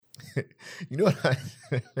You know what?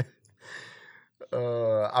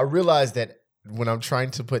 I realized that when I'm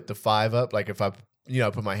trying to put the 5 up, like if I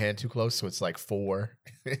put my hand too close, so it's like 4.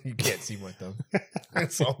 You can't see my thumb.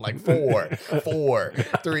 So I'm like 4,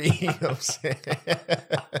 3. You know what I'm saying?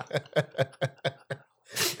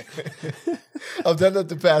 I've done that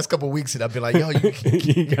the past couple of weeks, and I've been like, "Yo,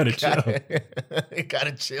 you gotta chill. You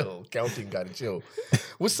gotta chill. Counting, gotta chill."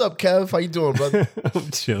 What's up, Kev? How you doing, brother? I'm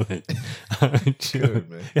chilling. I'm chilling. Good,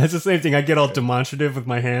 man. Yeah, it's the same thing. I get all demonstrative with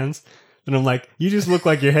my hands, and I'm like, "You just look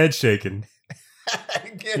like your head's shaking.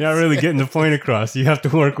 You're not really getting the point across. You have to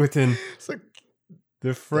work within like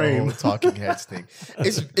the frame." The talking heads thing.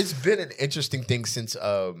 It's been an interesting thing since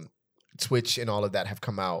Twitch and all of that have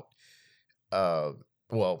come out.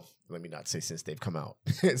 Well, let me not say since they've come out.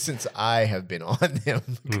 Since I have been on them,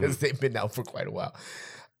 because they've been out for quite a while.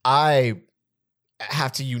 I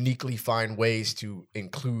have to uniquely find ways to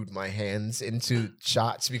include my hands into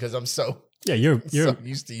shots because I'm so you're so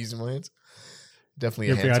used to using my hands. Definitely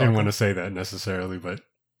a hand I talker. didn't want to say that necessarily, but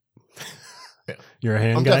you're a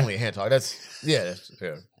hand I'm guy? definitely a hand talker. Yeah.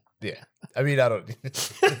 I mean, I don't.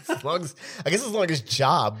 As long as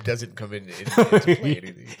job doesn't come into play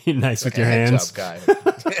anything. You're nice Like with your a hand hands. job guy.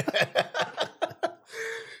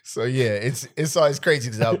 So yeah, it's always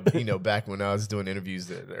crazy because back when I was doing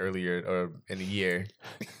interviews earlier or in the year,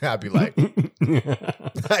 I'd be like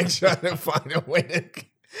trying to find a way to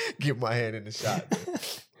get my hand in the shot.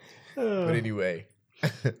 But anyway, all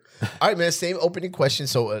right, man. Same opening question.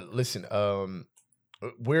 So listen,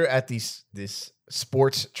 we're at this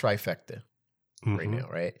sports trifecta right now,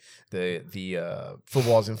 right? The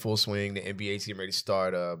football's in full swing. The NBA's getting ready to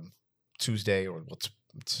start Tuesday or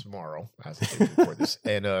tomorrow as I record this,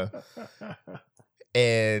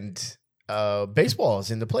 and baseball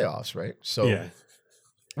is in the playoffs, right? So,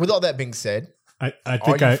 with all that being said, I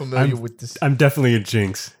think I'm familiar with this? I'm definitely a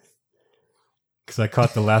jinx because I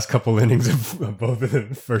caught the last couple innings of both of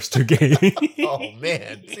the first 2 games. Oh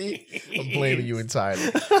man, see, I'm blaming you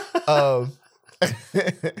entirely.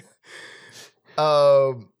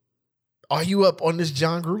 Are you up on this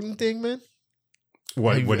John Gruden thing, man?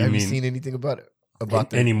 What do you mean? Have you seen anything about it?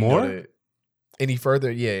 Any more? Any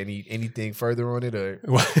further? Yeah. Anything further on it? Or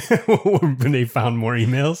when they found more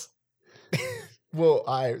emails? Well,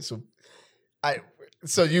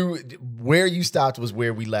 where you stopped was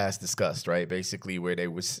where we last discussed, right? Basically, where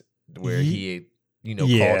he had, called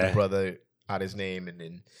the brother out his name, and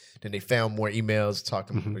then they found more emails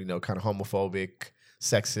talking, kind of homophobic,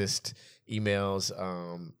 sexist emails,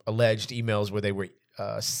 alleged emails where they were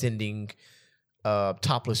sending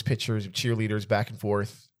topless pictures of cheerleaders back and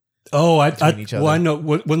forth. Oh, I know.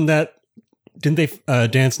 Wasn't that? Didn't they?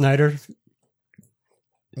 Dan Snyder.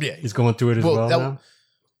 Yeah, he's going through it as well now.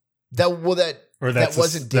 That wasn't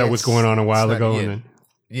that was going on a while ago. And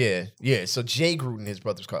then, yeah. So Jay Gruden, his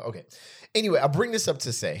brother's called. Okay. Anyway, I bring this up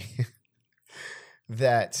to say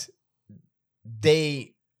that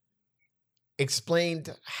they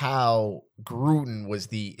explained how Gruden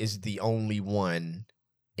is the only one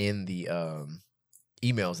in the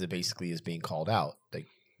emails that basically is being called out, like,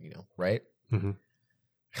 right? Mm-hmm.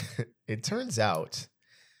 It turns out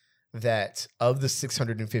that of the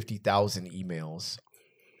 650,000 emails,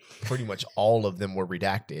 pretty much all of them were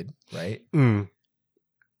redacted, right?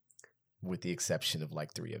 With the exception of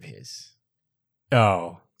like 3 of his.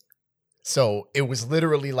 Oh. So it was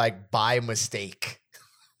literally like by mistake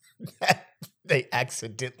that they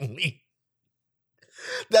accidentally.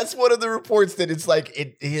 That's one of the reports that it's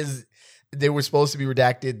like they were supposed to be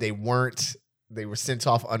redacted. They weren't. They were sent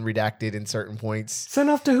off unredacted in certain points. Sent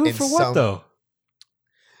off to who for what though?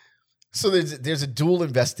 So there's a dual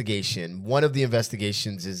investigation. One of the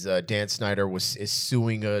investigations is Dan Snyder is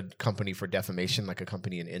suing a company for defamation, like a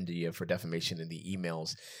company in India for defamation, and the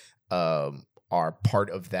emails are part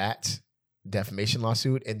of that defamation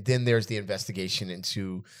lawsuit. And then there's the investigation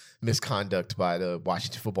into misconduct by the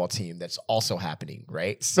Washington football team that's also happening,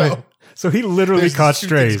 right? So he literally caught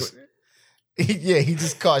strays. He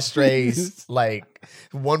just caught strays. Like,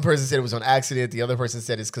 one person said it was on accident. The other person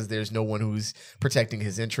said it's because there's no one who's protecting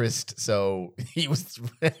his interest. So he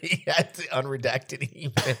had to unredacted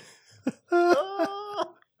email.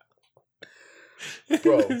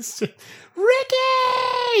 Bro.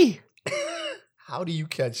 Ricky! How do you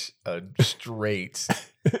catch a straight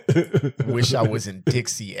wish I was in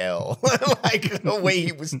Dixie L? Like, the way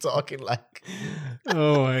he was talking, like.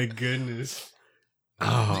 Oh, my goodness.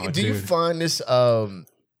 Oh, do you find this? Now,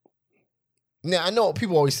 I know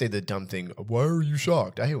people always say the dumb thing, why are you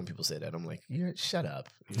shocked? I hate when people say that. I'm like, shut up.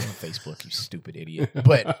 You're on Facebook, you stupid idiot.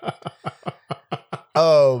 But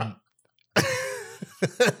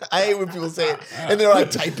I hate when people say it and they're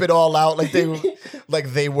like type it all out like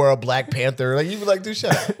they were a Black Panther. Like you be like, dude,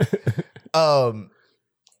 shut up.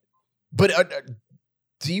 But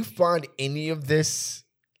do you find any of this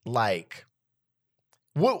like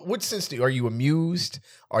what sense are you amused?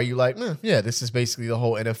 Are you like, yeah, this is basically the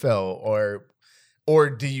whole NFL, or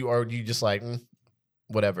are you just like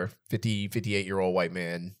whatever, 58-year-old white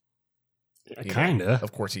man? Kinda.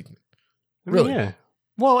 Of course he. Really? Yeah.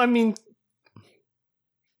 Well, I mean,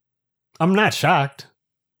 I'm not shocked.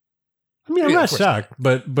 I'm not shocked,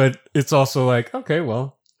 but it's also like, okay,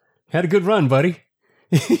 well, had a good run, buddy.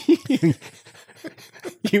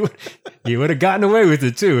 you would have gotten away with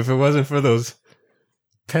it too if it wasn't for those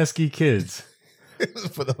pesky kids.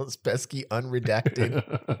 For those pesky unredacted.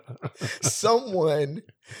 someone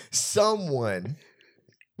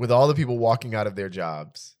with all the people walking out of their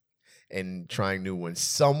jobs and trying new ones,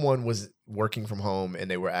 someone was working from home and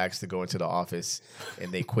they were asked to go into the office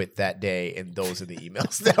and they quit that day, and those are the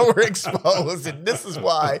emails that were exposed. And this is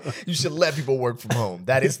why you should let people work from home.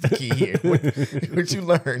 That is the key here. What you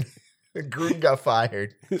learn. Gruden got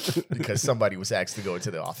fired because somebody was asked to go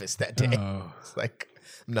into the office that day. Oh. It's like,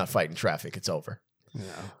 I'm not fighting traffic. It's over. Yeah.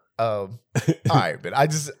 All right, but I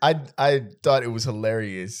thought it was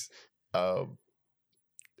hilarious.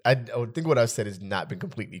 I think what I've said has not been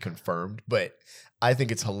completely confirmed, but I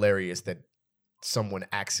think it's hilarious that someone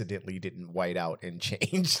accidentally didn't white out and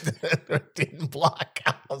changed or didn't block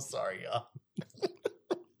out. I'm sorry, y'all.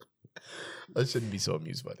 I shouldn't be so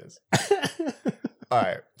amused by this. All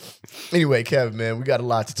right. Anyway, Kevin, man, we got a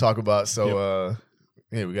lot to talk about. So,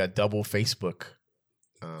 yeah, we got double Facebook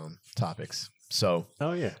topics. So,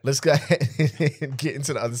 let's go ahead and get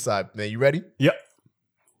into the other side. Man, you ready? Yep.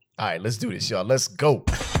 All right, let's do this, y'all. Let's go.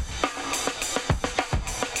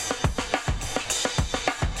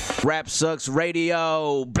 Rap Sucks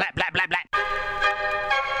Radio. Blah, blah, blah, blah.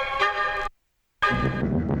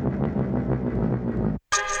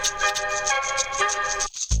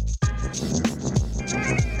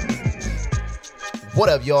 What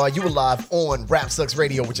up, y'all? You alive on Rap Sucks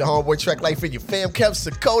Radio with your homeboy Trek Life and your fam, Kev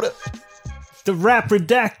Sakota. The Rap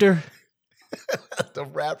Redactor. The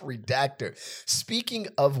Rap Redactor. Speaking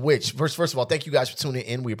of which, first of all, thank you guys for tuning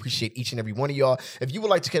in. We appreciate each and every one of y'all. If you would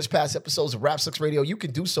like to catch past episodes of Rap Sucks Radio, you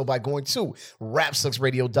can do so by going to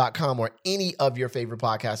rapsucksradio.com or any of your favorite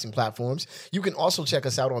podcasting platforms. You can also check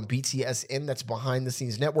us out on BTSN, that's Behind the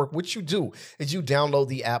Scenes Network. What you do is you download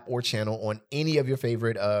the app or channel on any of your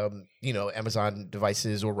favorite Amazon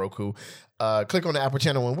devices or Roku. Click on the app or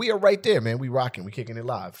channel and we are right there, man. We rocking. We kicking it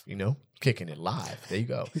live, Kicking it live. There you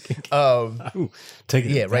go.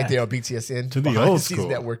 Taking it right back there on BTSN. to the old school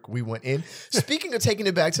network. We went in. Speaking of taking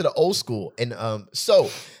it back to the old school, and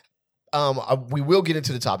we will get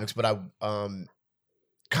into the topics, but I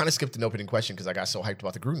kind of skipped an opening question because I got so hyped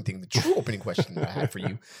about the Gruden thing. The true opening question that I had for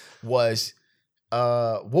you was,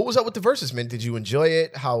 what was up with the verses, man? Did you enjoy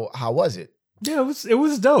it? How was it? Yeah, it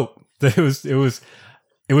was dope.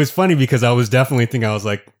 It was funny because I was definitely thinking, I was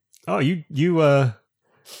like, oh, you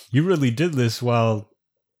really did this while,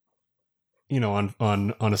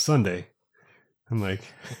 on a Sunday. I'm like,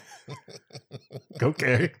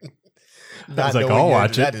 okay. I was like, I'll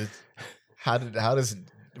watch it. How does? I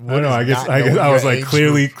don't know. I guess I was like,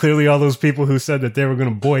 clearly, all those people who said that they were going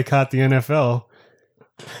to boycott the NFL.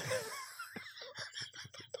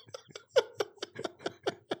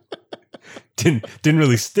 didn't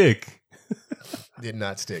really stick. Did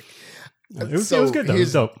not stick. It was good though. It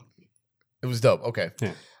was dope. It was dope. Okay.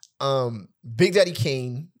 Yeah. Big Daddy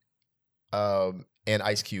Kane and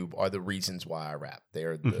Ice Cube are the reasons why I rap.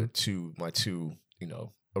 They're my two,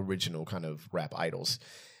 original kind of rap idols.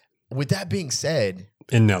 With that being said,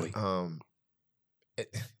 and Nelly.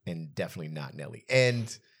 And definitely not Nelly.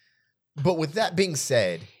 But with that being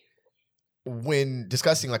said, when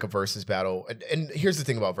discussing like a versus battle, and here's the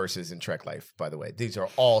thing about versus and Trek Life, by the way, these are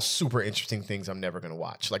all super interesting things I'm never going to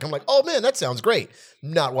watch. Like, I'm like, oh man, that sounds great.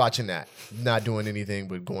 Not watching that, not doing anything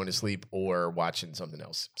but going to sleep or watching something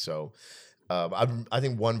else. So I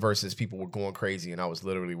think one versus people were going crazy and I was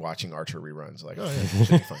literally watching Archer reruns. Like, oh yeah, it should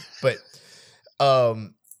be fun. But,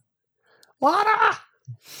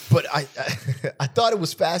 but I thought it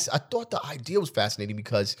was fast. I thought the idea was fascinating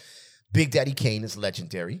because Big Daddy Kane is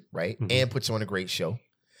legendary, right? Mm-hmm. And puts on a great show.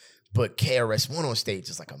 But KRS-One on stage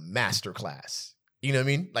is like a master class. You know what I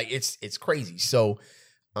mean? Like it's crazy. So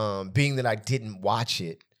being that I didn't watch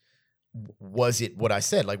it, was it what I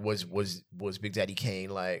said? Like was Big Daddy Kane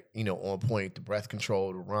like, on point, the breath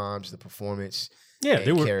control, the rhymes, the performance? Yeah,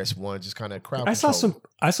 they were KRS-One just kind of crowd control.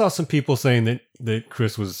 I saw some people saying that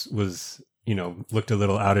Chris was looked a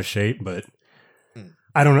little out of shape, but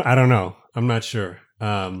I don't know. I'm not sure.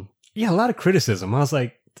 Yeah, a lot of criticism. I was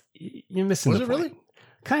like, you're missing the point. Was it really?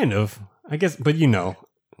 Kind of, I guess. But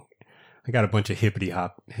I got a bunch of hippity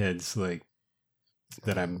hop heads like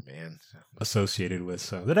that I'm associated with,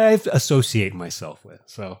 so that I associate myself with.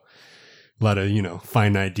 So a lot of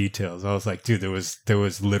finite details. I was like, dude, there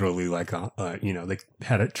was literally like they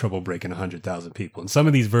had trouble breaking 100,000 people, and some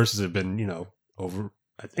of these verses have been over,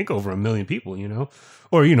 I think, over 1 million people,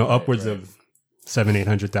 or upwards of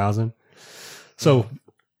 700,000-800,000. So.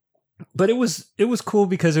 But it was cool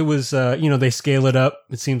because it was they scale it up.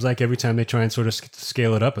 It seems like every time they try and sort of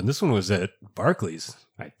scale it up, and this one was at Barclays,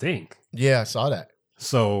 I think. Yeah, I saw that.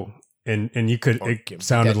 So and you could it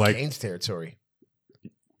sounded like Gaines territory.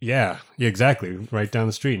 Yeah, exactly, right down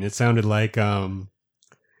the street, and it sounded like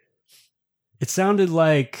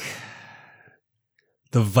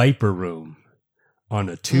the Viper Room on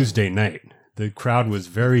a Tuesday night. The crowd was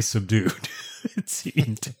very subdued. It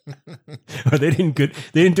seemed, or they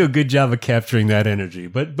didn't do a good job of capturing that energy.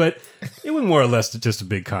 But it was more or less just a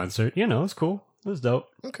big concert. It was cool. It was dope.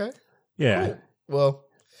 Okay. Yeah. Cool. Well,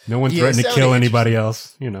 no one threatened to kill anybody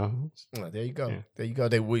else. Well, there you go. Yeah. There you go.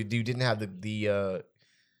 You didn't have the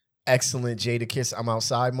excellent Jadakiss "I'm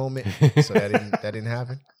outside" moment, so that didn't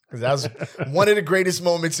happen. Because that was one of the greatest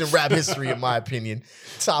moments in rap history, in my opinion.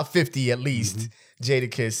 Top 50 at least. Mm-hmm.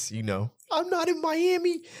 Jadakiss, I'm not in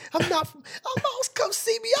Miami. I'm come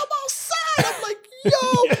see me. I'm outside. I'm like, yo.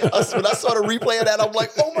 When I saw the replay of that, I'm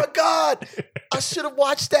like, oh my God. I should have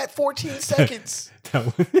watched that 14 seconds.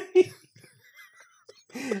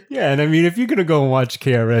 Yeah, and I mean, if you're going to go and watch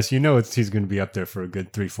KRS, he's going to be up there for a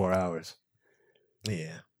good 3-4 hours.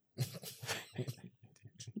 Yeah.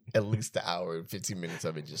 At least an hour and 15 minutes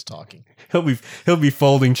of it just talking. He'll be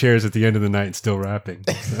folding chairs at the end of the night and still rapping.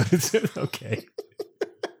 So it's okay.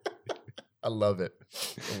 I love it.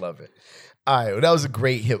 All right, well, that was a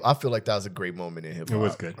great hip. I feel like that was a great moment in hip hop. It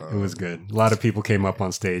was good. It was good. A lot of people came up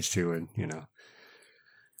on stage too, and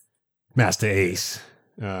Master Ace,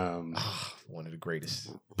 one of the greatest.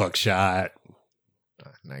 Buckshot,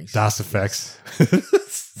 nice. Das Effects.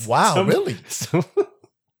 Wow, really?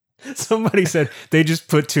 Somebody said they just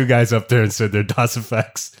put two guys up there and said they're Das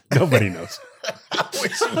Effects. Nobody knows. I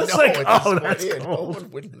wish you know. Like, oh, that's cold. No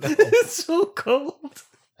one would know. It's so cold.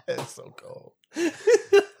 It's so cold.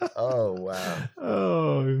 Oh, wow.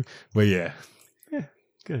 Oh, but yeah,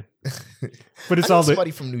 good. But it's I know all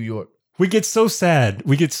somebody from New York. We get so sad.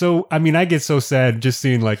 I get so sad just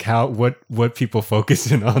seeing like what people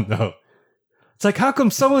focusing on though. It's like, how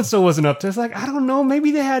come so and so wasn't up there? It's like, I don't know.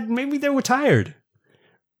 Maybe they were tired.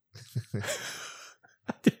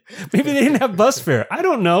 Maybe they didn't have bus fare. I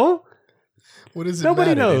don't know. What does it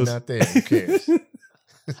Nobody matter? knows. They're not there. Who cares?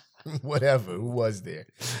 Whatever. Who was there?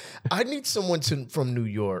 I need someone from New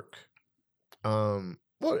York. Well,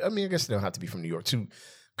 I mean, I guess they don't have to be from New York to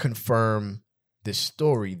confirm this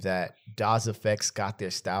story that Das Effects got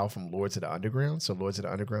their style from Lords of the Underground. So Lords of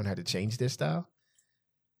the Underground had to change their style.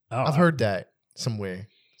 Oh, I've heard that somewhere.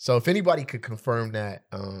 So if anybody could confirm that,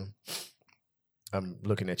 I'm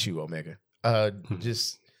looking at you, Omega.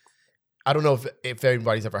 I don't know if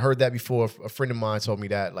anybody's ever heard that before. A friend of mine told me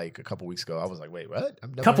that like a couple weeks ago. I was like, wait, what? A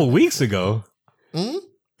couple weeks ago? Mm-hmm.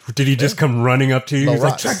 Did he just come running up to you? He's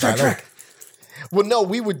like, track. Well, no,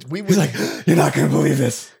 we would. He's like, you're not going to believe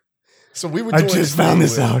this. So we were. I just found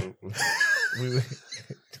this out.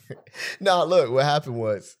 No, look, what happened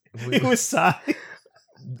was. It was Psy.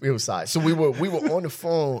 It was Psy. So we were on the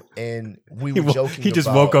phone and we were joking. He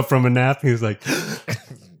just woke up from a nap. He was like,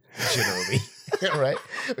 generally. Right?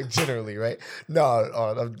 Generally, right?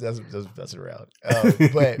 No, that's around.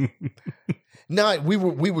 But no, we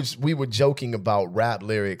were joking about rap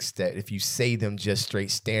lyrics that if you say them just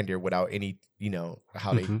straight standard without any,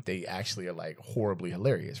 how they actually are like horribly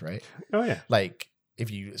hilarious, right? Oh yeah. Like if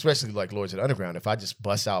you, especially like Lords of the Underground, if I just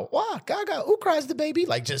bust out, wow, Gaga, who cries the baby?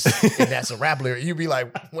 Like just, and that's a rap lyric, you'd be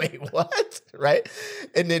like, wait, what? Right?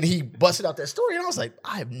 And then he busted out that story and I was like,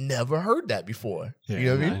 I have never heard that before. Yeah, you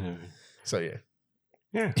know what I mean? So yeah.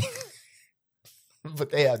 Yeah.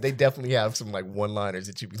 But they definitely have some like one-liners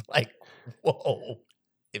that you'd be like, whoa,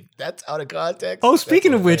 if that's out of context. Oh,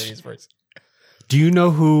 speaking of which, do you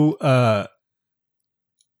know who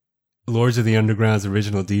Lords of the Underground's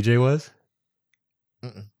original DJ was?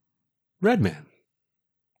 Mm-mm. Redman.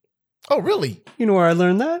 Oh, really? You know where I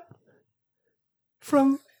learned that?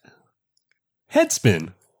 From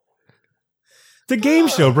Headspin. The game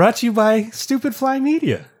show brought to you by Stupid Fly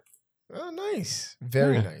Media. Oh, nice.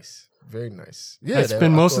 Very nice. Very nice. Yeah, I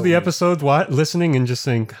spend most of the episodes listening and just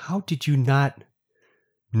saying, how did you not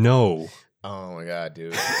know? Oh my God,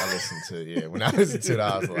 dude. I listened to when I listened to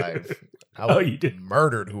it, I I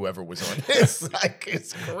murdered whoever was on this. Like,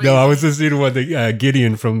 it's crazy. No, I was listening to one that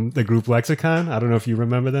Gideon from the group Lexicon. I don't know if you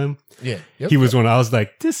remember them. Yeah. He was one. I was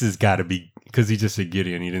like, this has got to be, because he just said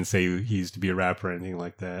Gideon. He didn't say he used to be a rapper or anything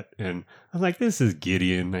like that. And I was like, this is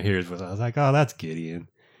Gideon. I hear his voice. I was like, oh, that's Gideon.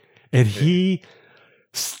 And he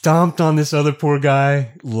stomped on this other poor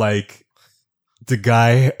guy like the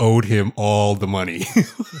guy owed him all the money.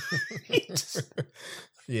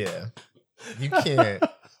 Yeah. You can't.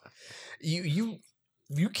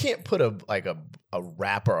 You can't put a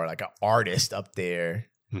rapper or like an artist up there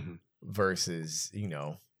versus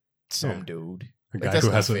some dude. A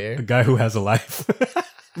guy who has a life.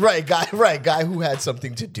 guy who had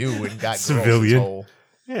something to do and got civilian.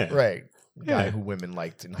 Right. Guy who women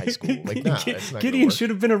liked in high school. Like, nah, that's not Gideon should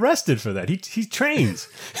have been arrested for that. He trains.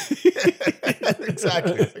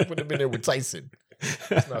 Exactly. He would have been there with Tyson.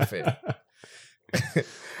 It's not fair.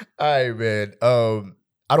 All right, man.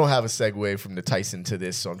 I don't have a segue from the Tyson to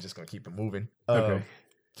this, so I'm just gonna keep it moving. Okay.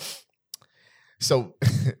 So,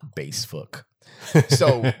 Basefook.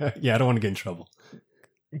 So, yeah, I don't want to get in trouble.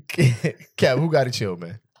 Kev, who got to chill,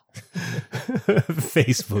 man?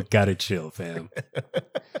 Facebook got to chill, fam.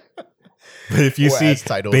 But if you see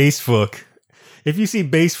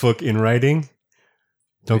Basefook, in writing,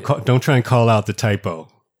 don't try and call out the typo.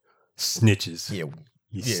 Snitches. Yeah.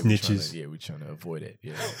 Snitches. We're trying to avoid it.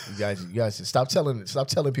 Yeah, you guys, stop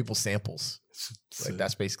telling people samples. Like,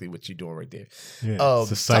 that's basically what you're doing right there. Yeah,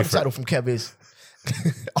 top title from Kev is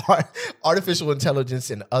artificial intelligence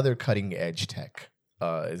and other cutting edge tech.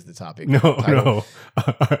 Is the topic. No.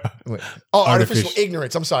 Artificial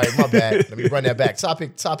ignorance. I'm sorry, my bad. Let me run that back.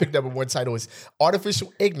 Topic number one title is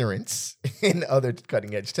artificial ignorance and other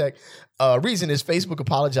cutting edge tech. Reason is Facebook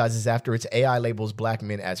apologizes after its AI labels black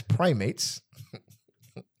men as primates.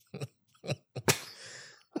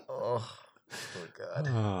 Oh God.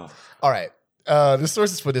 Oh. All right. The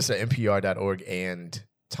sources for this are NPR.org and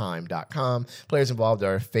Time.com. Players involved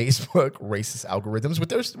are Facebook, racist algorithms,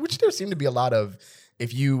 which there seem to be a lot of.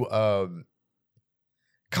 If you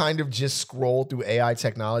kind of just scroll through AI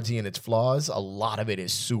technology and its flaws, a lot of it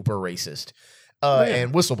is super racist.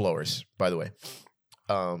 And whistleblowers, by the way.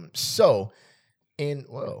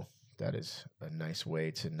 That is a nice way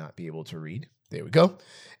to not be able to read. There we go.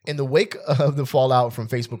 In the wake of the fallout from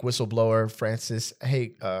Facebook whistleblower Frances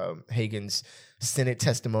Haugen's Senate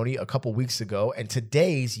testimony a couple weeks ago and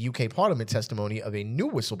today's UK Parliament testimony of a new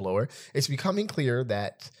whistleblower, it's becoming clear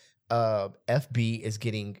that FB is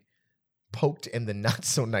getting poked in the not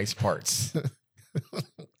so nice parts.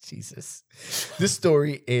 Jesus. This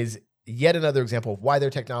story is yet another example of why their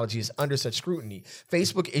technology is under such scrutiny.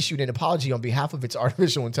 Facebook issued an apology on behalf of its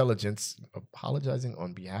artificial intelligence, apologizing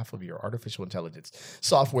on behalf of your artificial intelligence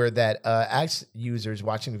software that asks users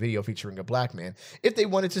watching a video featuring a black man if they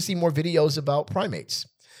wanted to see more videos about primates.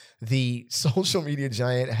 The social media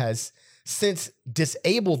giant has since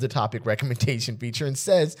disabled the topic recommendation feature and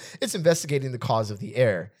says it's investigating the cause of the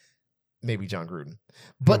error. Maybe John Gruden.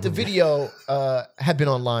 But the video had been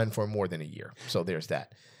online for more than a year. So there's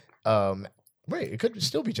that. It could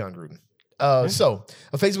still be John Gruden. So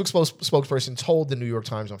a Facebook spokesperson told the New York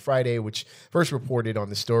Times on Friday, which first reported on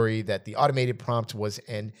the story, that the automated prompt was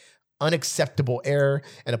an unacceptable error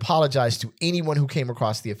and apologized to anyone who came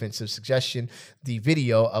across the offensive suggestion. The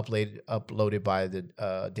video uploaded by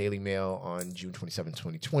the Daily Mail on June 27,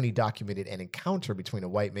 2020 documented an encounter between a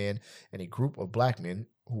white man and a group of black men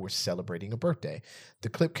who were celebrating a birthday. The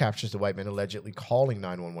clip captures the white man allegedly calling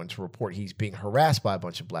 911 to report he's being harassed by a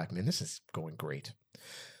bunch of black men. This is going great.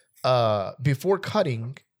 Before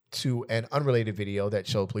cutting to an unrelated video that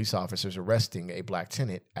showed police officers arresting a black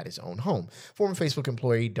tenant at his own home. Former Facebook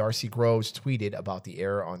employee Darcy Groves tweeted about the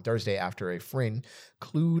error on Thursday after a friend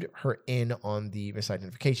clued her in on the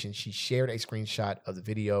misidentification. She shared a screenshot of the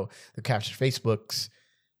video that captured Facebook's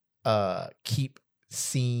keep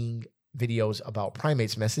seeing videos about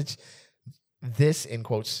primates message. This, in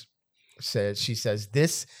quotes, she says,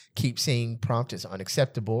 this keep seeing prompt is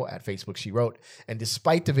unacceptable at Facebook, she wrote. And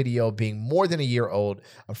despite the video being more than a year old,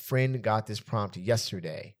 a friend got this prompt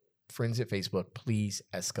yesterday. Friends at Facebook, please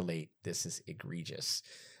escalate. This is egregious.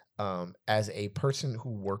 As a person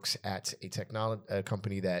who works at a technology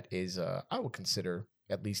company that is, I would consider,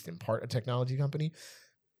 at least in part, a technology company,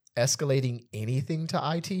 escalating anything to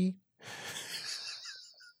IT?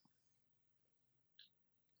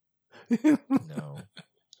 No.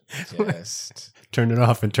 Just turn it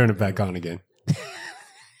off and turn it back on again.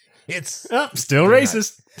 It's still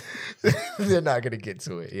racist. They're not gonna get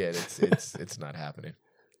to it. Yeah, it's not happening.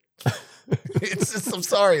 It's just, I'm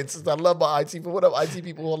sorry. I love my IT people. What up, IT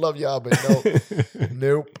people will love y'all, but no,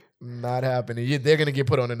 nope. Not happening. They're gonna get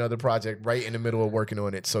put on another project right in the middle of working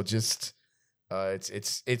on it. So just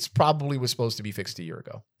it's probably was supposed to be fixed a year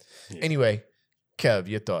ago. Yeah. Anyway, Kev,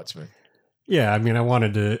 your thoughts, man? Yeah, I mean, I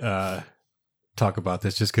wanted to talk about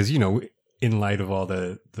this just because, you know, in light of all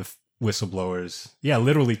the whistleblowers. Yeah,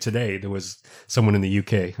 literally today there was someone in the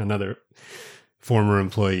UK, another former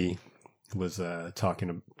employee, was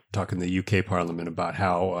talking to the UK Parliament about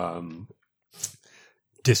how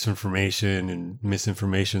disinformation and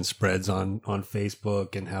misinformation spreads on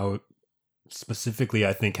Facebook, and how specifically,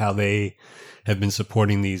 I think, how they have been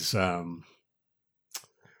supporting these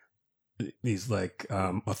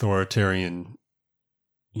authoritarian,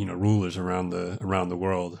 you know, rulers around the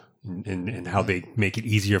world, and how they make it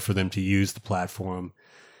easier for them to use the platform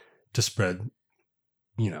to spread,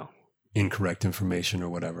 you know, incorrect information or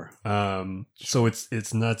whatever. So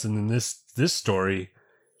it's nuts. And then this story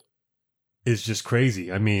is just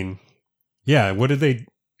crazy. I mean, yeah, what did they,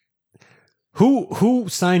 who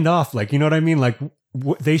signed off? Like, you know what I mean? Like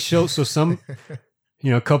they show, so some,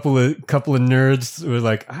 you know, a couple of nerds were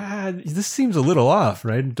like, this seems a little off,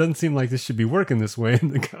 right? It doesn't seem like this should be working this way.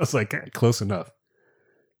 And the guy was like, close enough.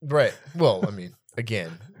 Right. Well, I mean,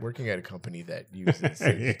 again, working at a company that uses,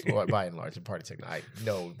 by and large, a part of technology, I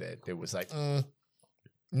know that it was like,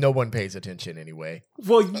 no one pays attention anyway.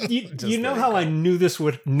 Well, you know how I knew this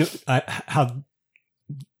how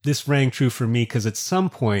this rang true for me? Because at some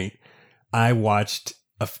point, I watched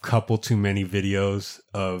a couple too many videos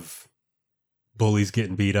of bullies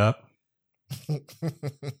getting beat up.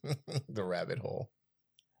 The rabbit hole.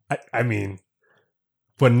 I mean,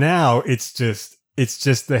 but now it's just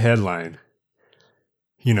the headline.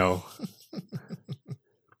 You know,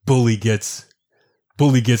 bully gets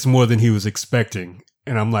more than he was expecting.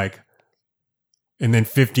 And I'm like, and then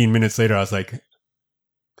 15 minutes later, I was like,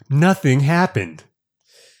 nothing happened.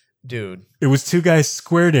 Dude. It was two guys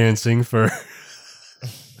square dancing for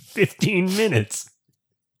 15 minutes.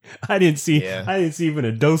 I didn't see even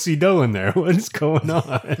a do-si-do in there. What is going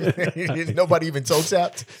on? Nobody even toe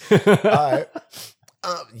tapped. All right.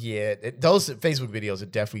 Yeah, those Facebook videos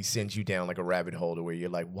would definitely send you down like a rabbit hole to where you're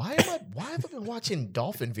like, why have I been watching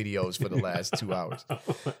dolphin videos for the last 2 hours?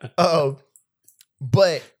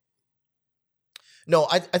 But no,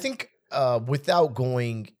 I think without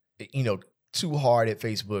going, you know, too hard at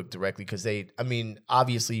Facebook directly, because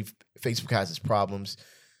obviously Facebook has its problems.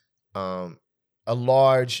 A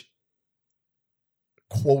large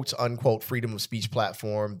quote unquote freedom of speech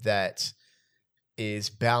platform that is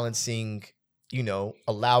balancing, you know,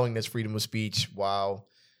 allowing this freedom of speech while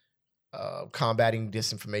combating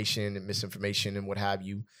disinformation and misinformation and what have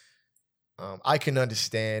you. I can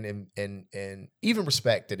understand and even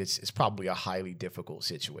respect that it's probably a highly difficult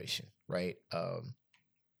situation, right?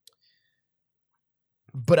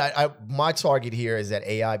 But my target here is that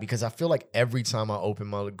AI, because I feel like every time I open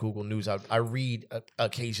my Google News, I read,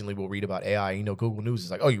 occasionally we'll read about AI. You know, Google News is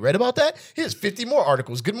like, oh, you read about that? Here's 50 more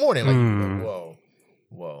articles. Good morning. Like,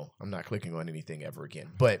 whoa, I'm not clicking on anything ever again.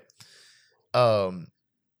 But,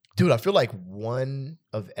 dude, I feel like one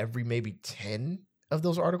of every maybe 10 of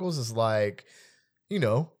those articles is like, you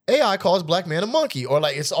know, AI calls black man a monkey, or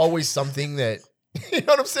like it's always something that, you know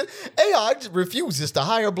what I'm saying? AI refuses to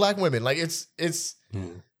hire black women. Like it's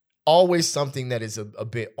always something that is a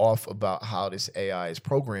bit off about how this AI is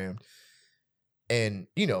programmed. And,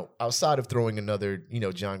 you know, outside of throwing another, you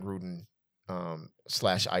know, John Gruden /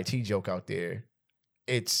 IT joke out there,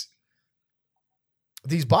 it's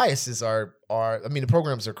these biases are the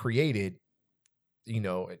programs are created, you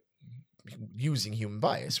know, using human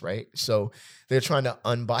bias, right? So they're trying to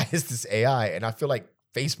unbias this AI, and I feel like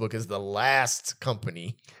Facebook is the last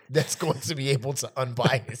company that's going to be able to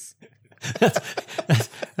unbias.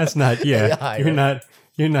 that's not, yeah. AI,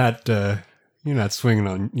 you're not swinging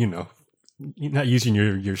on, you know, you're not using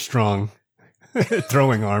your strong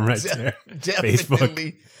throwing arm right there.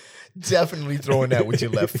 Definitely throwing that with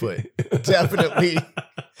your left foot. Definitely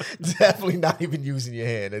not even using your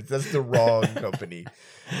hand. That's the wrong company.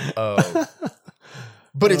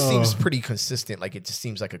 But it seems pretty consistent. Like it just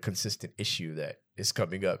seems like a consistent issue that is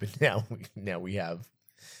coming up, and now we have.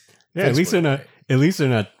 Yeah, Facebook. At least they're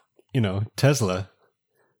not, you know, Tesla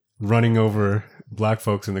running over black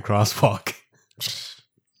folks in the crosswalk.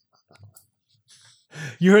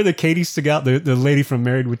 You heard that Katie Sagal, the lady from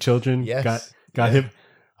Married with Children, got hit.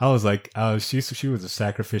 I was like, she was a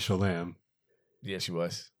sacrificial lamb. Yeah, she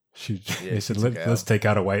was. They said, let's take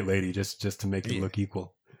out a white lady just to make it look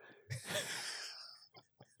equal.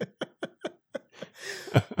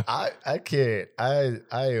 I can't.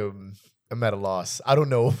 I'm at a loss. I don't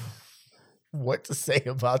know what to say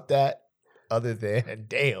about that other than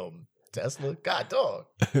damn. Tesla. God, dog.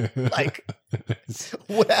 Like,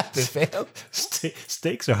 what happened, fam?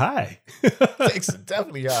 Stakes are high. Stakes are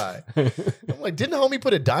definitely high. I'm like, didn't homie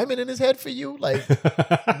put a diamond in his head for you? Like,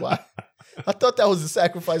 why? I thought that was a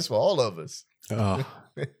sacrifice for all of us. You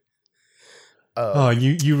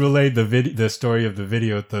relayed the story of the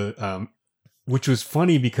video at the which was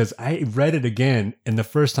funny because I read it again, and the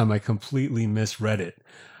first time I completely misread it.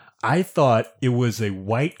 I thought it was a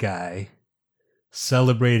white guy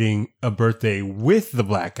celebrating a birthday with the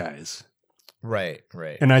black guys. Right.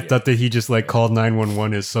 And I thought that he just like called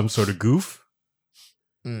 911 as some sort of goof.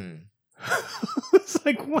 It's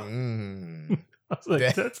like, what? I was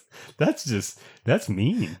like, that's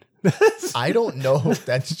mean. I don't know if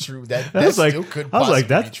that's true. That still could possibly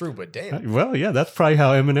be true, but damn. Well, yeah, that's probably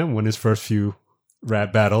how Eminem won his first few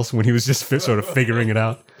rap battles, when he was just sort of figuring it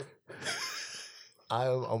out.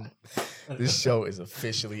 This show is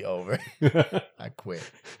officially over. I quit.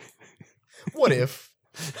 What if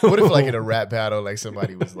like in a rap battle, like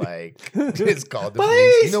somebody was like, it's called the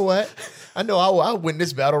police. You know what? I know I'll win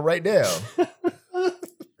this battle right now.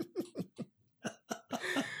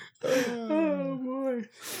 Oh boy.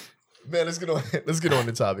 Man, let's get on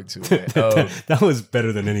the topic too, man. That was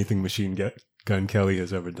better than anything Machine Gun Kelly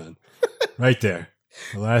has ever done. Right there.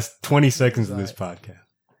 The last 20 seconds of this podcast.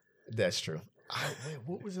 That's true. Wait,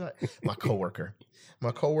 what was that? My coworker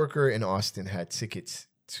in Austin had tickets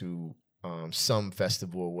to some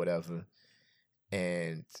festival or whatever,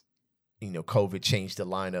 and COVID changed the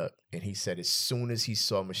lineup, and he said as soon as he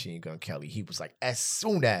saw Machine Gun Kelly, he was like, as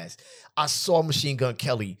soon as I saw Machine Gun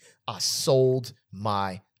Kelly, I sold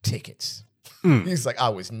my tickets. He's like, I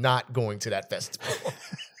was not going to that festival.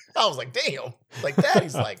 I was like, damn, like that.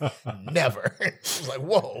 He's like, never. I was like,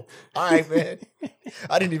 whoa, all right, man.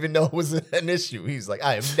 I didn't even know it was an issue. He's like,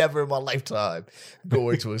 I am never in my lifetime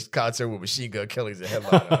going to a concert with Machine Gun Kelly's a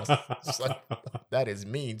headliner. I was just like, that is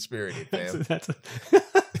mean spirited, fam.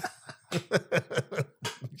 You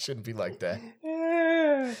shouldn't be like that.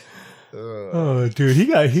 Oh, dude, he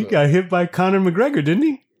got hit by Conor McGregor, didn't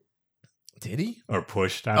he? Did he? Or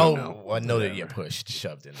pushed? I don't know. I know that. Yeah, pushed,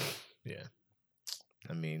 shoved in. Yeah.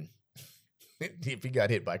 I mean, if he got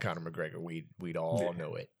hit by Conor McGregor, we'd all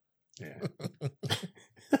know it. Yeah.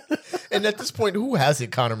 And at this point, who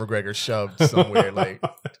hasn't Conor McGregor shoved somewhere? Like,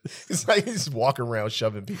 it's like he's walking around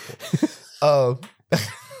shoving people. All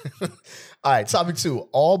right, topic 2.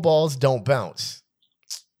 All balls don't bounce.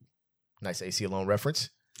 Nice AC Alone reference.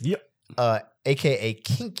 Yep. AKA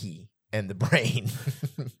Kinky and the Brain.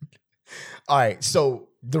 All right, so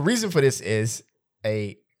the reason for this is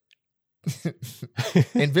a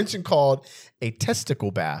invention called a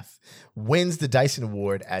testicle bath wins the Dyson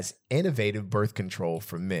Award as innovative birth control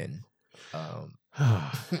for men. All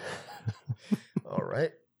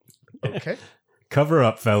right. Okay. Cover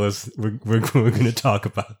up, fellas. We're going to talk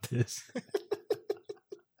about this.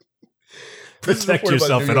 Protect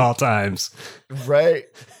yourself at all times. Right?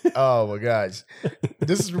 Oh, my gosh.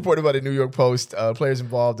 This is reported by the New York Post. Players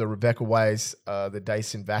involved are Rebecca Weiss, the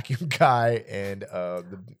Dyson vacuum guy, and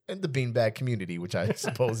the beanbag community, which I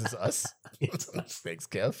suppose is us. Thanks,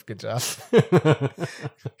 Kev. Good job.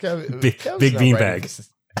 Big beanbag.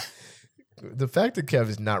 The fact that Kev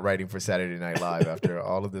is not writing for Saturday Night Live after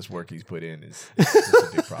all of this work he's put in is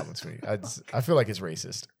just a big problem to me. I feel like it's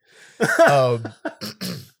racist.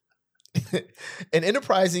 An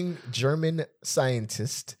enterprising German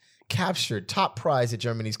scientist captured top prize at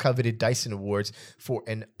Germany's coveted Dyson Awards for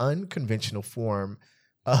an unconventional form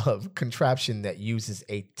of contraption that uses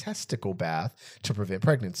a testicle bath to prevent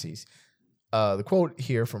pregnancies. The quote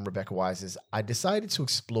here from Rebecca Weiss is, I decided to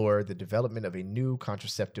explore the development of a new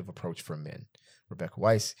contraceptive approach for men. Rebecca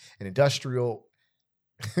Weiss, an industrial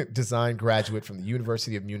design graduate from the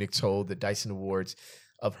University of Munich, told the Dyson Awards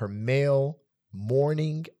of her male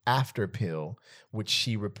morning after pill, which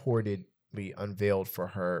she reportedly unveiled for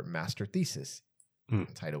her master thesis.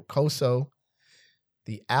 Titled COSO.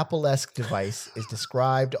 The Apple-esque device is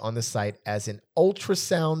described on the site as an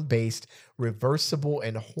ultrasound-based, reversible,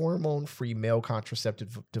 and hormone-free male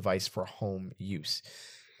contraceptive device for home use.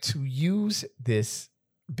 To use this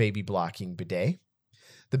baby-blocking bidet,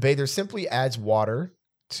 the bather simply adds water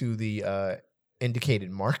to the indicated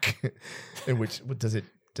mark, in which, what does it,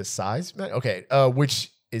 the size? Okay, which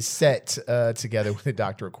is set together with the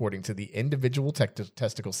doctor according to the individual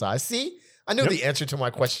testicle size. See? I knew the answer to my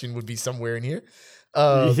question would be somewhere in here.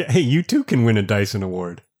 Hey, you too can win a Dyson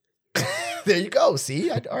Award. There you go. See,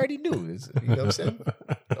 I already knew. You know what I'm saying?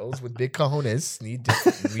 Those with big cojones need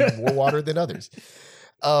more water than others.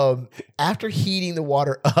 After heating the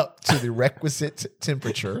water up to the requisite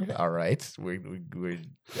temperature, all right, we're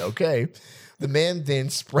okay. The man then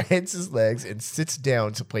spreads his legs and sits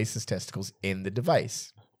down to place his testicles in the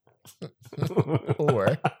device.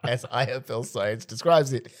 Or, as IFL Science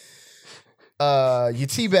describes it, you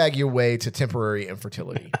teabag your way to temporary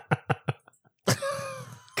infertility.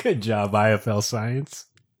 Good job, IFL Science.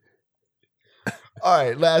 All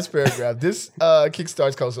right, last paragraph. This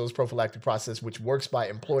kickstarts Koso's prophylactic process, which works by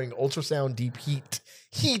employing ultrasound deep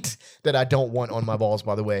heat that I don't want on my balls,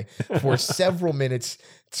 by the way, for several minutes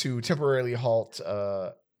to temporarily halt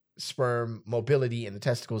sperm mobility in the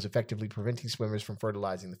testicles, effectively preventing swimmers from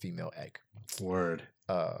fertilizing the female egg. Word.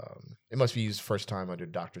 It must be used first time under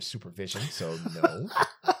doctor's supervision, so no.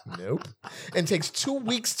 Nope. And takes 2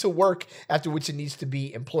 weeks to work, after which it needs to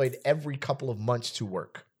be employed every couple of months to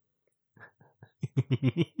work.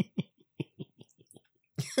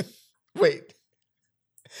 Wait.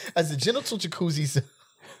 As the genital jacuzzi's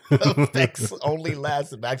effects only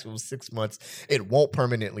last a maximum of 6 months, it won't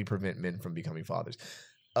permanently prevent men from becoming fathers.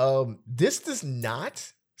 This does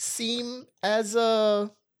not seem as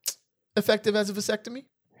effective as a vasectomy.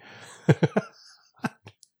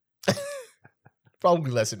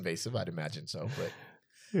 Probably less invasive, I'd imagine so. But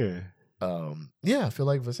yeah, I feel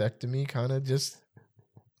like vasectomy kind of just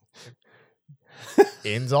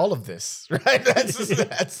ends all of this, right?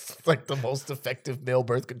 That's like the most effective male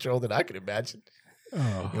birth control that I can imagine.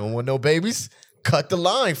 Oh. You don't want no babies? Cut the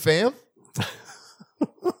line, fam.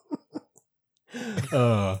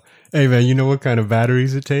 Hey, man, you know what kind of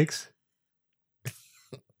batteries it takes?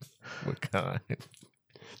 What kind?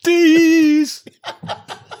 These!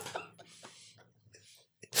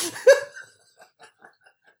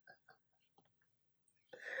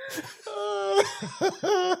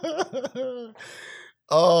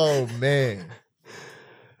 Oh man!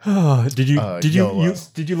 Oh, did you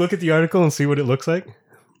look at the article and see what it looks like?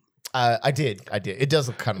 I did. It does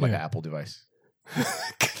look kind of like an Apple device.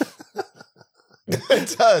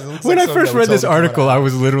 It does. It when I first read this article, I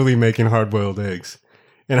was literally making hard-boiled eggs,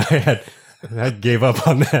 and I gave up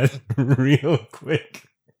on that real quick.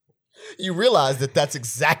 You realize that's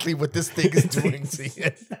exactly what this thing is doing to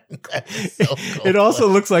you. So cool. It also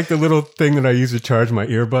looks like the little thing that I use to charge my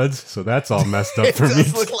earbuds, so that's all messed up for me. It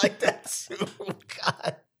does look like that too.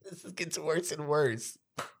 God, this gets worse and worse.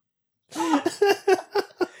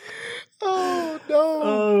 Oh no!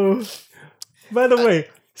 Oh, by the way,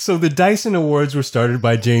 so the Dyson Awards were started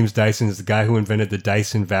by James Dyson, the guy who invented the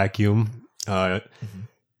Dyson vacuum.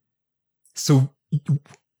 So,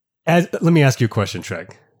 let me ask you a question,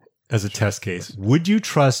 Trek. As a test case, would you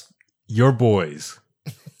trust your boys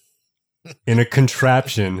in a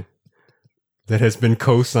contraption that has been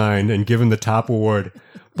co-signed and given the top award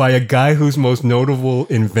by a guy whose most notable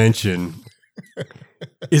invention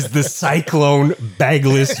is the Cyclone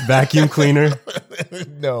bagless vacuum cleaner?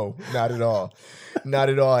 No, not at all. Not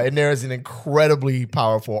at all. And there is an incredibly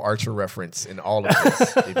powerful Archer reference in all of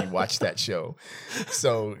this if you watch that show.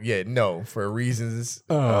 So, yeah, no, for reasons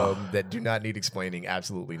that do not need explaining,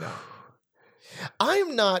 absolutely not. I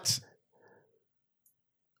am not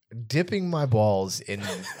dipping my balls in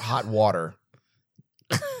hot water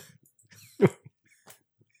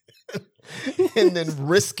and then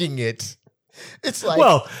risking it. It's like,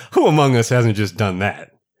 well, who among us hasn't just done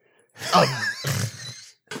that?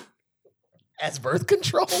 As birth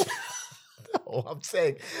control? No,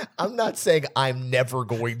 I'm not saying I'm never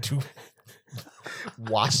going to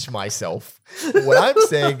wash myself. What I'm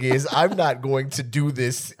saying is I'm not going to do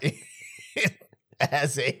this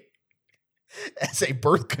as a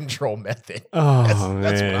birth control method. Oh,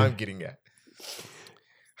 that's what I'm getting at.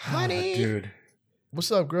 Honey, dude,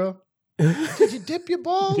 what's up, girl? Did you dip your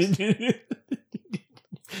balls?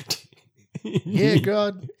 Yeah,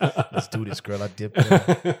 girl. Let's do this, girl. I've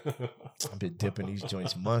been dipping these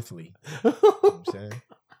joints monthly. You know what I'm saying?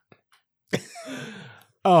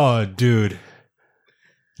 Oh, dude.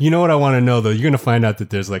 You know what I want to know, though? You're going to find out that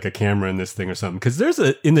there's like a camera in this thing or something. Because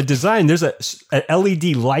in the design, there's a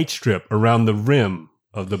LED light strip around the rim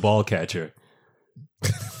of the ball catcher.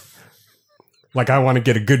 Like I want to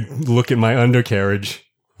get a good look at my undercarriage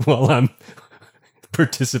while I'm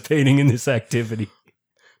participating in this activity.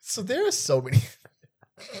 So there are so many.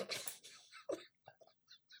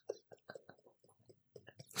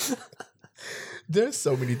 There's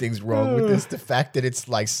so many things wrong with this. The fact that it's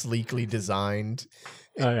like sleekly designed.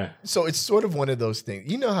 Oh, yeah. So it's sort of one of those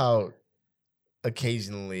things. You know how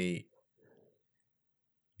occasionally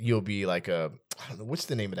you'll be like I don't know, what's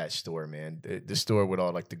the name of that store, man? The store with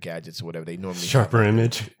all like the gadgets or whatever. They normally Sharper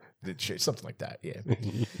Image. Something like that, yeah.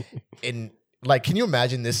 And like, can you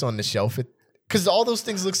imagine this on the shelf Because all those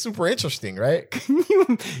things look super interesting, right?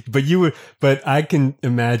 But I can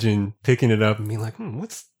imagine picking it up and being like,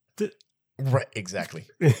 what's the... Right, exactly.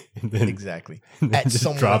 then, exactly. Then At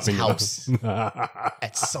someone's house.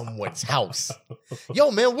 At someone's house. Yo,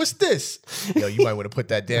 man, what's this? Yo, you might want to put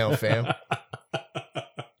that down, fam.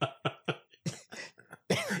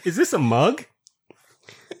 Is this a mug?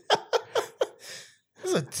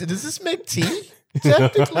 Does this make tea?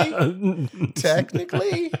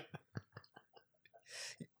 Technically.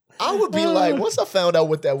 I would be like, once I found out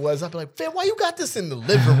what that was, I'd be like, fam, why you got this in the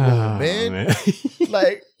living room, man?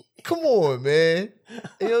 Like, come on, man.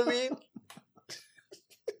 You know what I mean?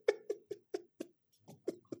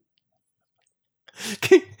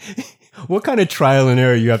 What kind of trial and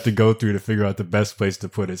error you have to go through to figure out the best place to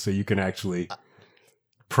put it so you can actually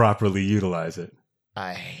properly utilize it?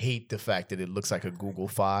 I hate the fact that it looks like a Google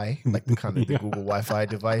Fi, like the kind of the Google Wi-Fi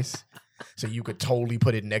device. So you could totally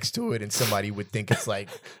put it next to it and somebody would think it's like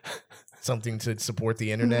something to support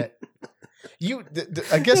the internet.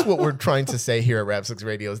 I guess what we're trying to say here at Rap 6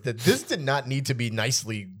 Radio is that this did not need to be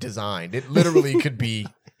nicely designed. It literally could be,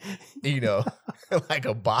 like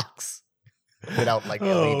a box without like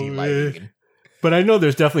LED lighting. But I know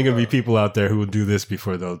there's definitely going to be people out there who will do this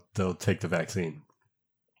before they'll take the vaccine.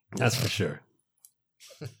 That's for sure.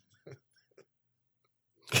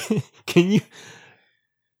 Can you...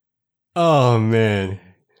 Oh, man.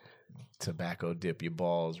 Tobacco dip your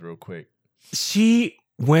balls real quick. She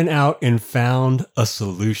went out and found a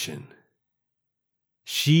solution.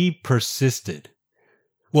 She persisted.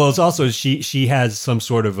 Well, it's also she has some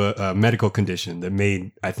sort of a medical condition that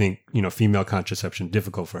made, I think, female contraception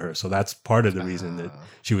difficult for her. So that's part of the reason that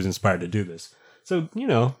she was inspired to do this. So,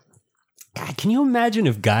 God, can you imagine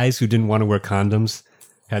if guys who didn't want to wear condoms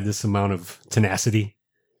had this amount of tenacity?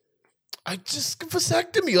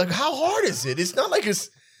 Vasectomy, like, how hard is it? It's not like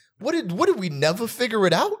it's, what did we never figure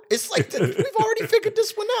it out? It's like, we've already figured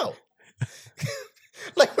this one out.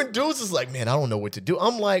 Like when dudes is like, man, I don't know what to do.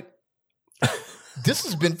 I'm like, this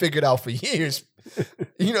has been figured out for years.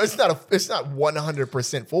 It's not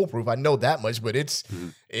 100% foolproof. I know that much, but it's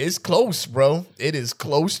close, bro. It is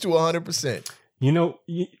close to 100%.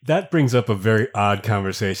 That brings up a very odd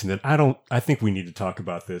conversation that I think we need to talk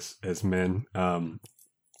about this as men.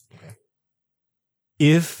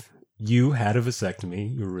 If you had a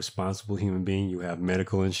vasectomy, you're a responsible human being, you have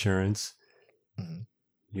medical insurance,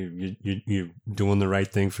 you're doing the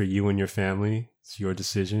right thing for you and your family, it's your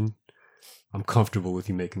decision. I'm comfortable with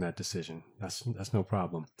you making that decision. That's no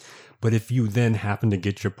problem. But if you then happen to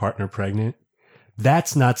get your partner pregnant,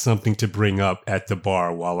 that's not something to bring up at the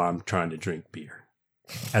bar while I'm trying to drink beer.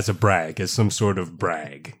 As a brag, as some sort of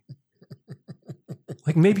brag.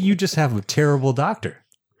 Like maybe you just have a terrible doctor.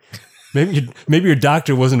 Maybe your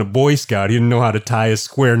doctor wasn't a Boy Scout. He didn't know how to tie a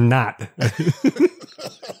square knot.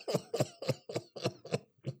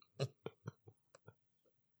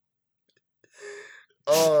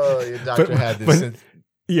 Oh, your doctor had this.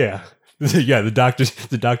 Yeah.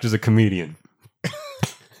 The doctor's a comedian.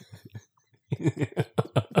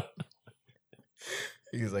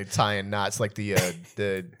 He's like tying knots like the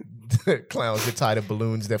clowns that tie the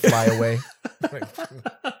balloons that fly away.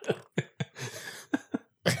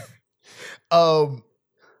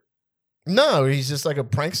 No, he's just like a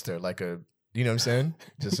prankster, like you know what I'm saying?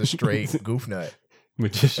 Just a straight goof nut.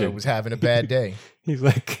 Magician. Who was having a bad day. He's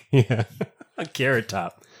like, a Carrot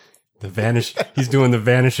Top. He's doing the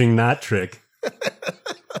vanishing knot trick.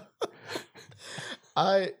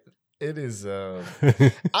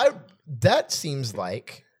 That seems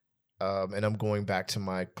like, and I'm going back to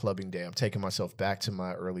my clubbing day. I'm taking myself back to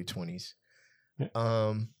my early 20s.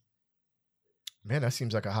 Man, that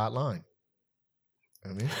seems like a hot line. I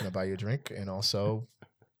mean, can I buy you a drink? And also,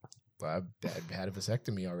 I had a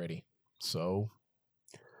vasectomy already. So,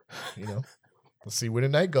 let's see where the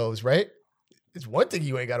night goes, right? It's one thing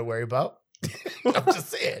you ain't got to worry about. I'm just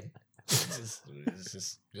saying.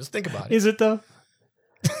 Just think about it. Is it though?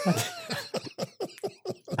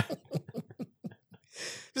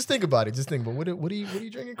 Just think about it. Just think about what are you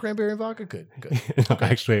drinking? Cranberry and vodka? Good. No,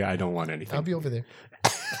 actually, I don't want anything. I'll be over there.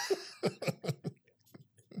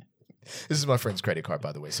 This is my friend's credit card,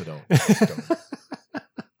 by the way, so don't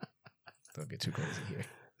get too crazy here.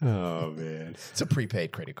 Oh man, it's a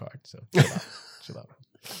prepaid credit card, so chill out.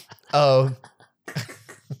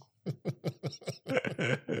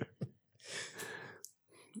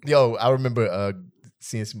 Yo, I remember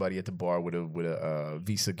seeing somebody at the bar with a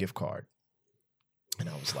Visa gift card, and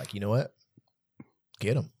I was like, you know what?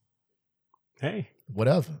 Get them. Hey,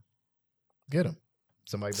 whatever. Get them.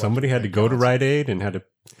 Somebody had to go to Rite Aid and had to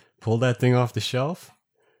pull that thing off the shelf.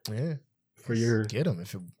 Yeah, for your get them.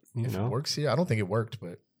 If it works here, I don't think it worked,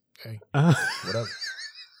 but hey, whatever.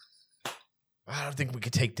 I don't think we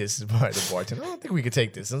could take this. The bartender, I don't think we could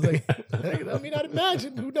take this. I was like, I mean, I'd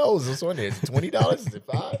imagine. Who knows? What's on there? Is it $20? Is it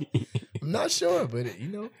 $5? I'm not sure, but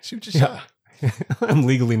shoot your shot. I'm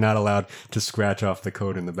legally not allowed to scratch off the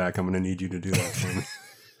code in the back. I'm going to need you to do that for me.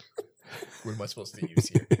 What am I supposed to use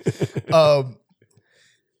here? All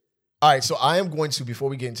right, so I am going to, before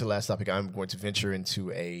we get into the last topic, I'm going to venture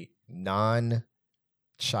into a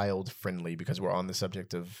non-child friendly, because we're on the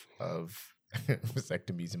subject of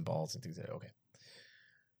vasectomies and balls and things like that. Okay.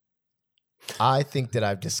 I think that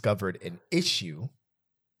I've discovered an issue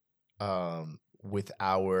with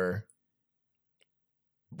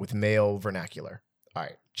male vernacular. All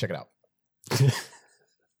right, check it out.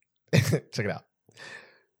 Check it out.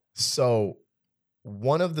 So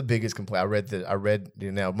one of the biggest complaints I read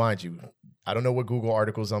now, mind you, I don't know what Google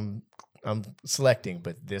articles I'm selecting,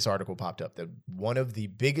 but this article popped up that one of the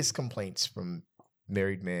biggest complaints from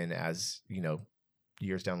married men, as you know,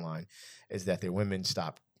 years down the line, is that their women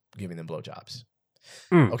stop giving them blowjobs.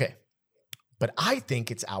 Okay. But I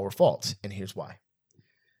think it's our fault, and here's why.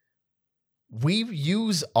 We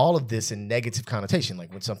use all of this in negative connotation.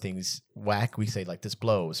 Like when something's whack, we say like this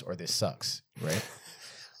blows or this sucks, right?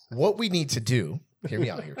 What we need to do, hear me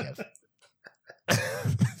out here, Kev.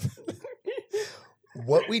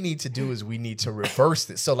 What we need to do is we need to reverse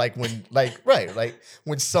this. So like when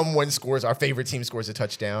someone scores, our favorite team scores a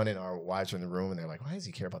touchdown and our wives are in the room and they're like, why does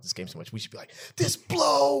he care about this game so much? We should be like, this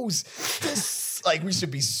blows. This, like, we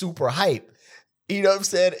should be super hype. You know what I'm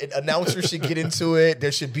saying? An announcer should get into it.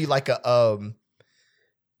 There should be like a,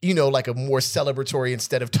 like a more celebratory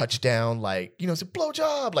instead of touchdown, like, it's a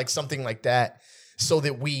blowjob, like something like that, so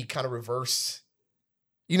that we kind of reverse,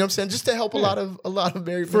 you know what I'm saying? Just to help a lot of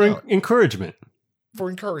married men out. Encouragement. For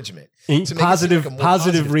encouragement.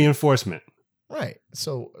 Positive reinforcement. Right.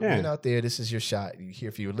 So men out there, this is your shot.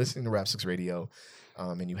 If you're listening to Rap 6 Radio,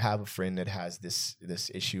 and you have a friend that has this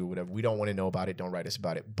issue, whatever, we don't want to know about it. Don't write us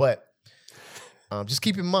about it. But just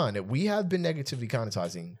keep in mind that we have been negatively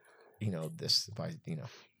connotating, this by,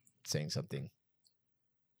 saying something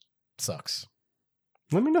sucks.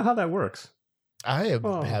 Let me know how that works. I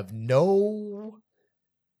have no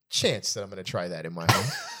chance that I'm going to try that in my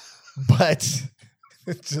home, but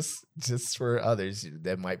just for others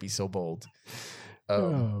that might be so bold.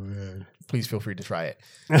 Man. Please feel free to try it.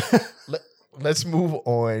 Let's move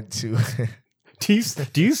on to. Do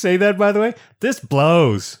you say that, by the way? This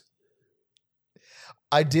blows.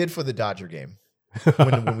 I did for the Dodger game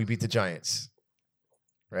when we beat the Giants.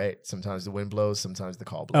 Right? Sometimes the wind blows, sometimes the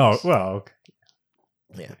call blows. Oh, well. Okay.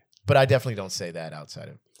 Yeah. But I definitely don't say that outside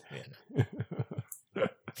of. Yeah, no.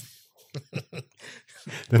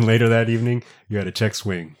 Then later that evening, you had a check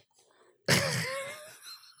swing.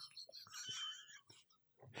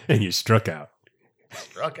 And you struck out.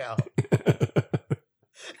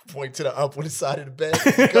 Point to the upward side of the bed.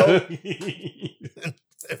 Go.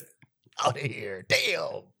 Out of here.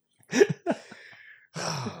 Damn.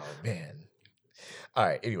 Oh, man. All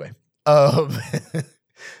right. Anyway. Topic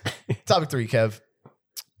 3, Kev.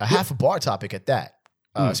 A half a bar topic at that.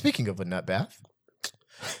 Speaking of a nut bath,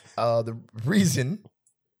 the reason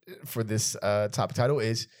for this topic title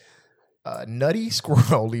is Nutty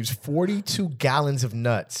Squirrel leaves 42 gallons of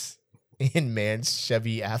nuts in man's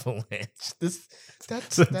Chevy Avalanche.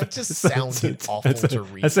 That just sounded awful to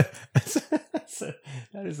read.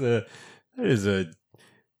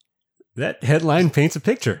 That headline paints a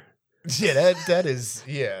picture. Yeah, that is,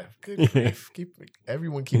 yeah. Good grief. Keep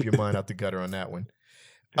your mind out the gutter on that one.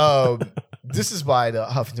 This is by the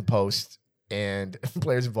Huffington Post, and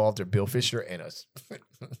players involved are Bill Fisher and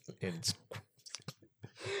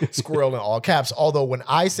Squirrel in all caps. Although when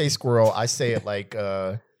I say Squirrel, I say it like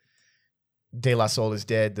De La Soul is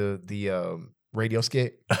Dead, the radio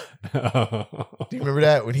skit. Do you remember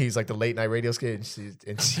that when he's like the late night radio skit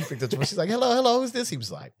and she picked up the phone, she's like, hello, who's this? He was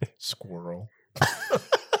like, Squirrel.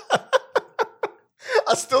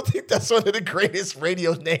 I still think that's one of the greatest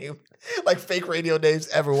radio names, like fake radio names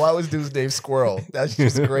ever. Why was dude's name Squirrel? That's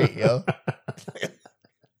just great, yo.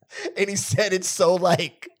 And he said it so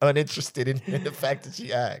like uninterested in the fact that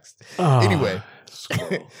she asked. Anyway,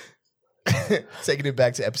 taking it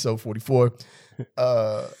back to episode 44.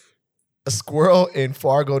 A squirrel in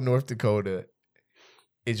Fargo, North Dakota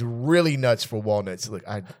is really nuts for walnuts. Look,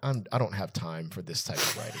 I don't have time for this type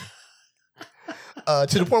of writing.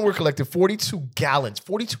 To the point where we collected 42 gallons,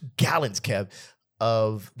 Kev,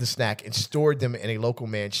 of the snack and stored them in a local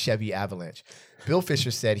man's Chevy Avalanche. Bill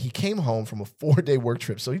Fisher said he came home from a 4-day work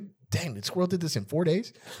trip. So, the squirrel did this in 4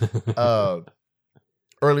 days.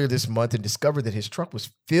 earlier this month and discovered that his truck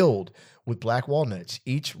was filled with black walnuts,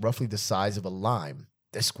 each roughly the size of a lime.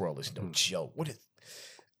 This squirrel is no joke. What is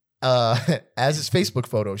as his Facebook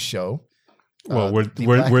photos show. Well,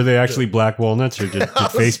 were they actually black walnuts, or did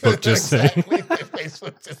Facebook just say?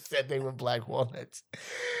 Facebook just said they were black walnuts.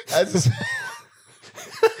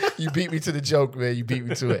 You beat me to the joke, man. You beat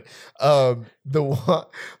me to it. The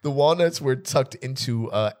walnuts were tucked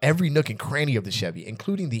into every nook and cranny of the Chevy,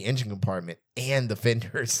 including the engine compartment and the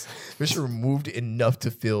fenders. Fisher removed enough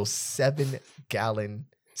to fill 7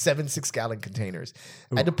 6-gallon containers.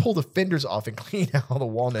 I had to pull the fenders off and clean all the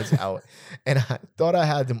walnuts out. And I thought I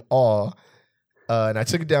had them all. And I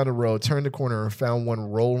took it down the road, turned the corner, and found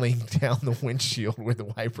one rolling down the windshield where the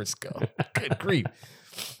wipers go. Good grief.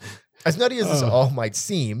 As nutty as this all might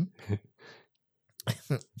seem,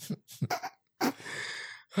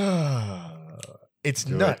 it's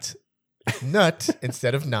nut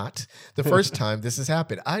instead of not. The first time this has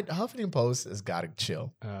happened, Huffington Post has got to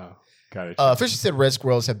chill. Oh, got it. Fisher said red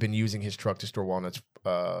squirrels have been using his truck to store walnuts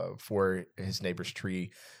for his neighbor's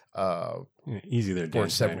tree. Easy there, Dan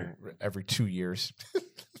Snyder. Every 2 years.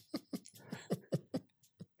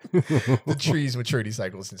 The tree's maturity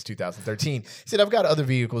cycle since 2013. He said, I've got other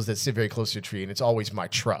vehicles that sit very close to a tree, and it's always my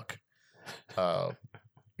truck.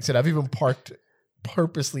 He said, I've even parked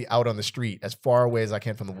purposely out on the street as far away as I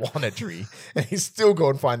can from the walnut tree, and he's still go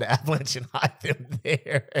and find the avalanche and hide them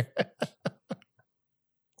there.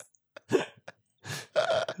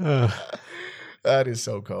 That is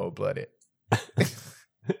so cold-blooded.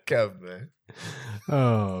 Kev, man.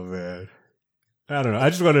 Oh, man. I don't know. I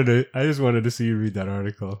just wanted to see you read that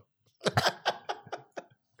article.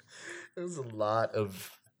 There's a lot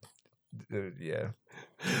of, yeah.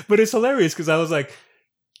 But it's hilarious because I was like,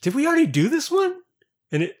 did we already do this one?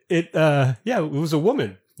 And it was a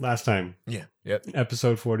woman last time. Yeah. Yep.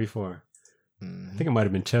 Episode 44. I think it might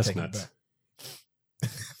have been chestnuts.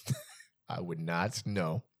 I would not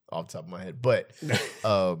know off the top of my head. But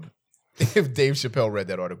if Dave Chappelle read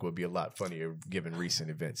that article, it would be a lot funnier given recent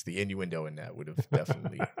events. The innuendo in that would have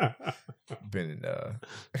definitely been.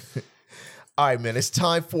 All right, man. It's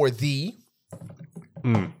time for the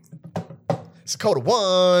Sakota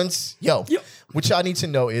Ones. Yo, what y'all need to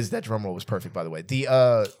know is that drum roll was perfect, by the way. The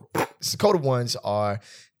Sakota Ones are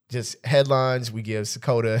just headlines. We give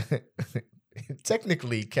Sakota.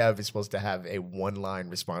 Technically, Kev is supposed to have a one-line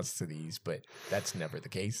response to these, but that's never the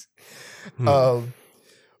case.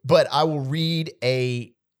 But I will read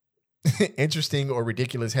a interesting or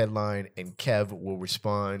ridiculous headline, and Kev will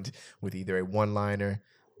respond with either a one-liner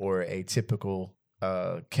or a typical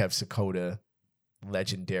Kev Sakota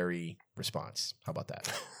legendary response. How about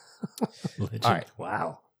that? Legend. All right.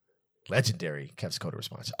 Wow. Legendary Kev Sakota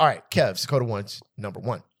response. All right, Kev Sakota One's number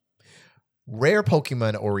 1. Rare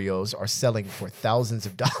Pokemon Oreos are selling for thousands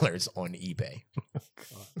of dollars on eBay.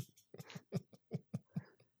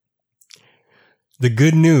 The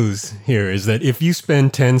good news here is that if you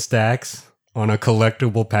spend 10 stacks on a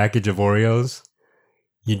collectible package of Oreos,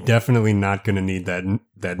 you're definitely not going to need that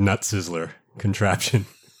nut sizzler contraption.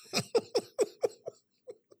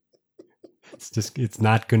 It's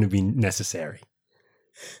not going to be necessary.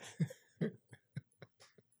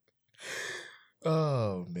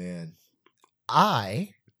 Oh, man.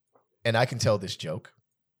 I can tell this joke,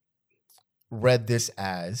 read this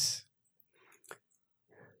as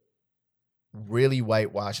really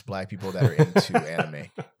whitewashed black people that are into anime.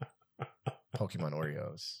 Pokemon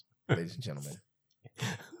Oreos, ladies and gentlemen.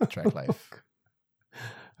 Track Life.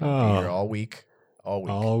 I'll be here all week.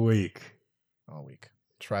 All week.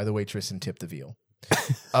 Try the waitress and tip the veal.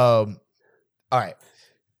 All right.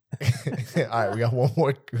 All right, we got one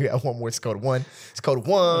more. It's code 1. It's code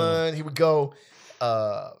 1. Here we go.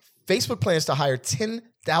 Facebook plans to hire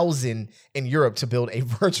 10,000 in Europe to build a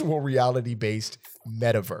virtual reality-based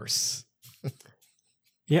metaverse.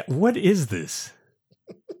 Yeah, what is this?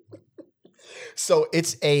 So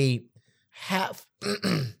it's a half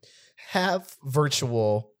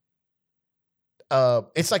virtual.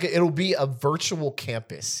 It's like it'll be a virtual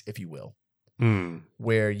campus, if you will,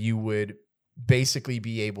 where you would basically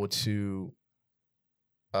be able to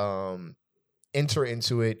enter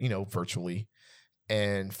into it, virtually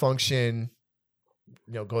and function,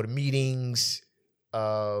 go to meetings,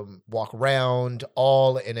 walk around,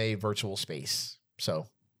 all in a virtual space. So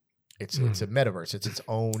it's a metaverse. It's its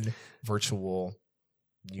own virtual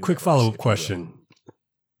universe. Quick follow-up question.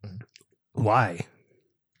 Why?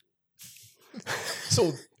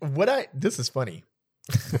 So this is funny.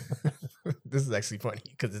 This is actually funny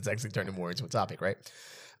because it's actually turning more into a topic, right?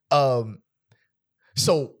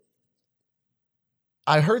 So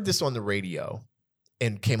I heard this on the radio,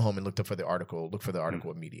 and came home and looked for the article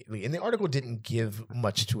immediately. And the article didn't give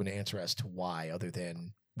much to an answer as to why, other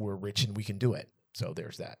than we're rich and we can do it. So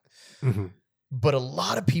there's that. Mm-hmm. But a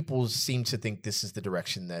lot of people seem to think this is the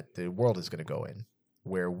direction that the world is going to go in,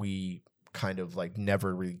 where we kind of like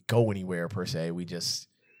never really go anywhere per se. We just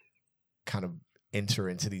kind of enter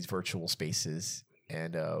into these virtual spaces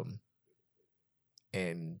and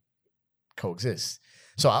coexist.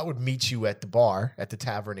 So I would meet you at the bar, at the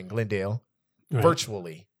tavern in Glendale,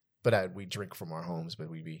 virtually, but we drink from our homes, but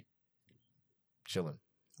we'd be chilling.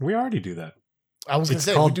 We already do that. I was going to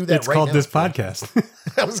say, we do that it's right called now. This Podcast.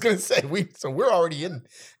 I was going to say, we're already in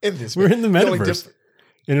this. We're in the metaverse.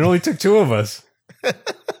 And it only took 2 of us.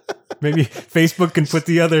 Maybe Facebook can put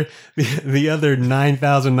the other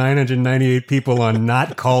 9,998 people on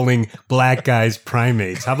not calling black guys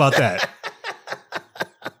primates. How about that?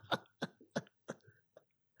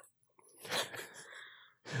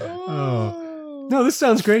 Oh. No, this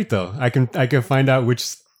sounds great though. I can find out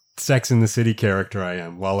which Sex in the City character I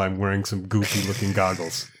am while I'm wearing some goofy looking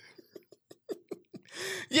goggles.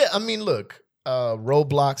 Yeah, I mean, look,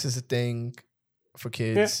 Roblox is a thing for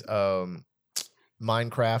kids. Yeah.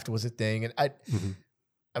 Minecraft was a thing, and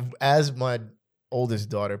as my oldest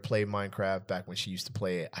daughter played Minecraft back when she used to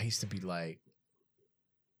play it, I used to be like,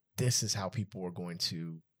 this is how people are going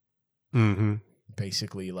to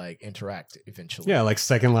basically like interact eventually. Yeah, like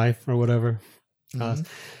Second Life or whatever.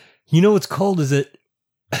 You know what's cold is that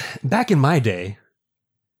back in my day,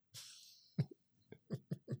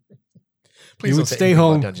 you would stay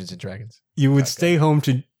home. Dungeons and Dragons. You would stay home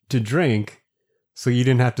to drink, so you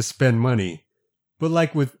didn't have to spend money. But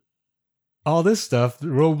like with all this stuff,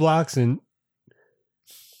 Roblox, and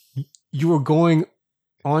you were going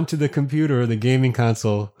onto the computer or the gaming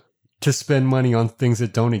console to spend money on things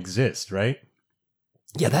that don't exist, right?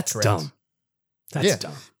 Yeah, that's dumb. That's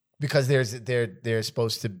dumb. Because they're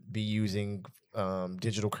supposed to be using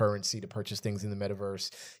digital currency to purchase things in the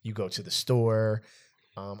metaverse. You go to the store.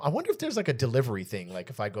 I wonder if there's like a delivery thing.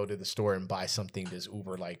 Like if I go to the store and buy something, does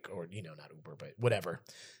Uber or not Uber, but whatever.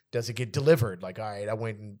 Does it get delivered? Like, all right, I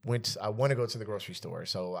want to go to the grocery store.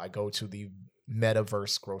 So I go to the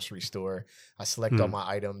metaverse grocery store. I select all my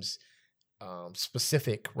items,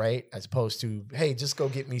 specific, right? As opposed to, hey, just go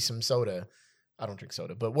get me some soda. I don't drink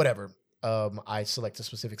soda, but whatever. I select a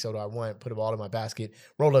specific soda I want, put them all in my basket,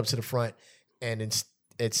 roll up to the front, and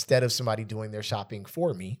instead of somebody doing their shopping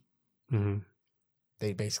for me,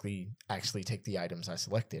 they basically actually take the items I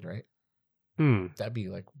selected, right? That'd be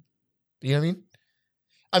like, you know what I mean?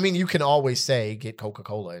 I mean, you can always say get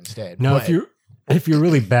Coca-Cola instead. Now, if you're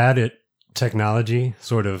really bad at technology,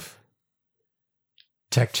 sort of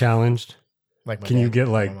tech challenged, like can you get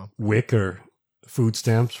like WIC or food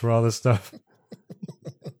stamps for all this stuff?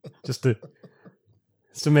 just to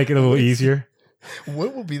make it a little easier.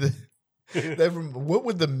 What would be what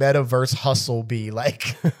would the metaverse hustle be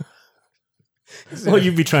like? Well,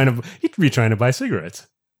 you'd be trying to buy cigarettes.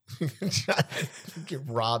 Get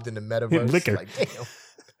robbed in the metaverse. Liquor. Like, damn.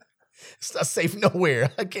 It's not safe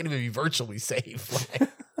nowhere. I can't even be virtually safe.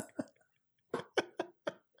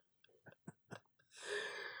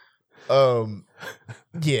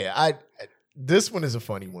 Yeah, this one is a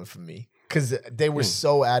funny one for me because they were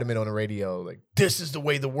so adamant on the radio, like this is the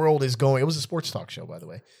way the world is going. It was a sports talk show, by the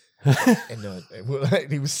way,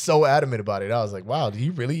 and he was so adamant about it. I was like, wow, he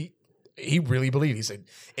really believed. He said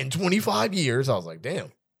in 25 years. I was like,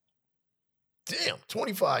 damn,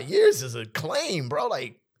 25 years is a claim, bro.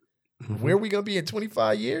 Like, where are we gonna be in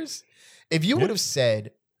 25 years? If you would have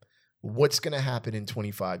said what's gonna happen in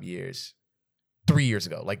 25 years 3 years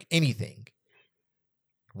ago, like anything,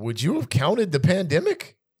 would you have counted the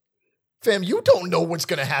pandemic? Fam, you don't know what's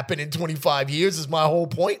gonna happen in 25 years is my whole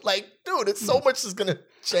point. Like, dude, it's so much is gonna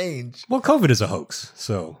change. Well, COVID is a hoax,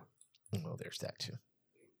 so well, there's that too.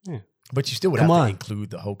 Yeah. But you still would have to include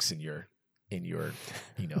the hoax in your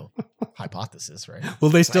hypothesis, right? Will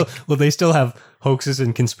they still have hoaxes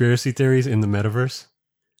and conspiracy theories in the metaverse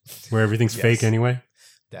where everything's fake anyway?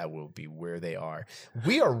 That will be where they are.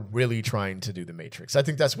 We are really trying to do the Matrix. I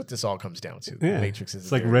think that's what this all comes down to. Yeah. The Matrix is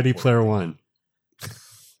it's like Ready Player One.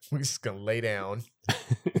 We're just gonna lay down.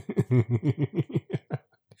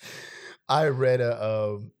 I read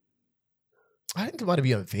I think it might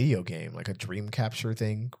be a video game, like a dream capture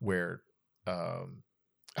thing where I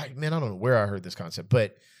don't know where I heard this concept,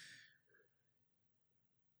 but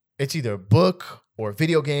it's either a book or a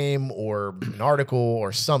video game or an article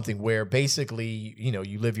or something where basically,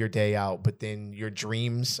 you live your day out, but then your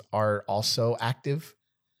dreams are also active.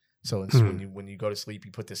 So when you go to sleep,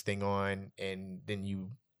 you put this thing on and then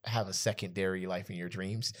you have a secondary life in your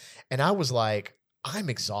dreams. And I was like, I'm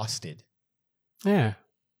exhausted Yeah.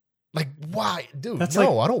 Like, why? Dude, That's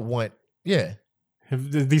no, I don't want... Yeah.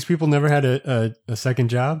 Have these people never had a second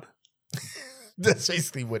job? That's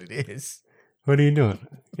basically what it is. What are you doing?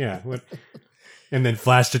 Yeah. What? And then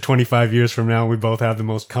flash to 25 years from now, we both have the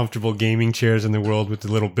most comfortable gaming chairs in the world with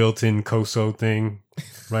the little built-in Koso thing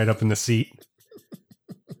right up in the seat.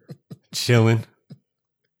 Chilling.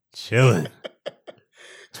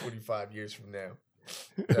 25 years from now.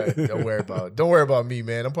 Don't worry about me,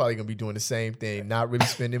 man. I'm probably gonna be doing the same thing. Not really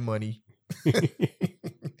spending money.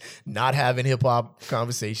 Not having hip hop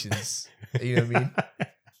conversations. You know what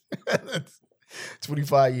I mean?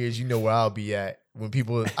 25 years, you know where I'll be at.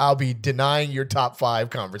 I'll be denying your top 5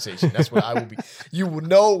 conversation. That's what I will be. You will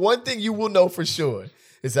know, one thing you will know for sure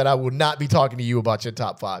is that I will not be talking to you about your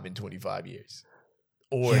top 5 in 25 years.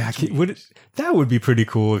 Or yeah, that would be pretty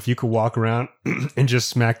cool if you could walk around and just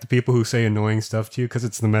smack the people who say annoying stuff to you because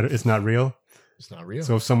it's not real. It's not real.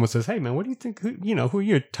 So if someone says, "Hey, man, what do you think? Who are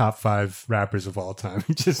your top 5 rappers of all time?"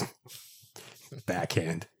 Just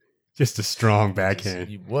backhand, just a strong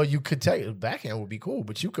backhand. Well, you could tell you backhand would be cool,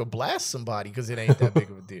 but you could blast somebody because it ain't that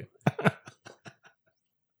big of a deal.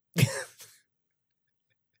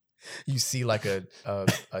 You see, like a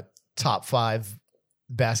top 5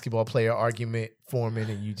 basketball player argument forming,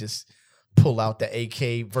 and you just pull out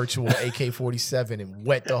the virtual AK-47 and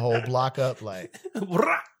wet the whole block up. Like,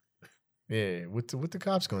 yeah, what the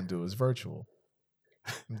cops gonna do? It's virtual.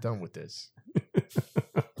 I'm done with this.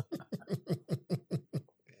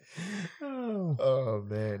 Oh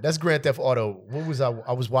man, that's Grand Theft Auto. What was I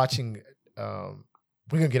was watching? We're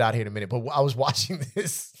gonna get out of here in a minute, but I was watching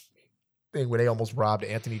this thing where they almost robbed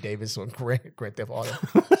Anthony Davis on Grand Theft Auto.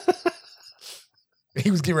 He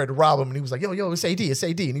was getting ready to rob him, and he was like, "Yo, it's AD."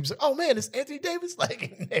 And he was like, "Oh man, it's Anthony Davis!"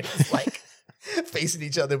 Like, and they was like facing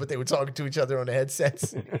each other, but they were talking to each other on the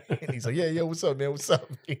headsets. And he's like, "Yeah, what's up, man? What's up?"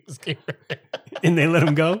 He was and they let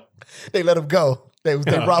him go. They let him go. They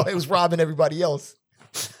was robbing everybody else.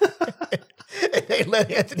 And they let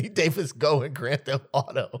Anthony Davis go in Grand Theft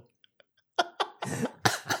Auto.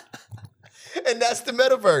 And that's the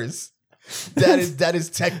metaverse. That is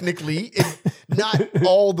technically not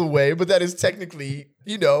all the way, but that is technically,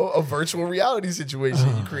 a virtual reality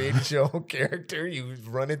situation. You created your own character. You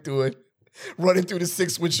running through the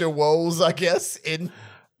 6 with your woes, I guess.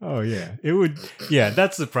 Oh yeah, it would. Yeah,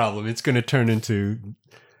 that's the problem. It's going to turn into.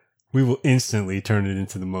 We will instantly turn it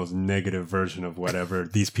into the most negative version of whatever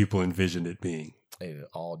these people envisioned it being.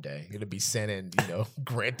 All day, it'll be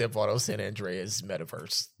Grand Theft Auto San Andreas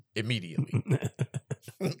metaverse immediately.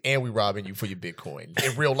 And we robbing you for your Bitcoin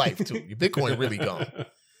in real life too. Your Bitcoin really gone.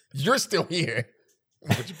 You're still here,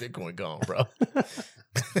 but your Bitcoin gone, bro.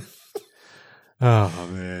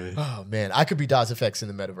 Oh man. I could be DOS Effects in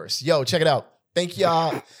the metaverse. Yo, check it out. Thank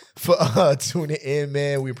y'all for tuning in,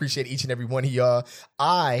 man. We appreciate each and every one of y'all.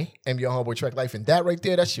 I am your homeboy Trek Life, and that right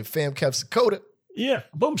there, that's your fam Kev Sakota. Yeah,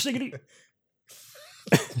 boom shiggity.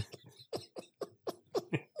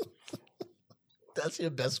 That's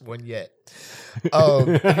your best one yet. If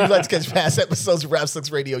you'd like to catch past episodes of Rap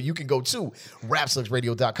Sucks Radio, you can go to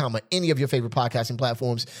rapsucksradio.com or any of your favorite podcasting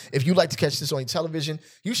platforms. If you'd like to catch this on your television,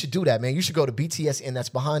 you should do that, man. You should go to BTSN, that's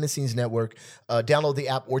Behind the Scenes Network. Download the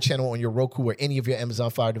app or channel on your Roku or any of your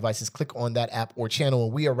Amazon Fire devices. Click on that app or channel,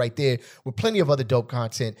 and we are right there with plenty of other dope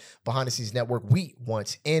content. Behind the Scenes Network, we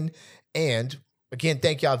want in. And again,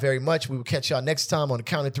 thank y'all very much. We will catch y'all next time on the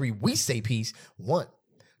count of 3. We say peace. 1,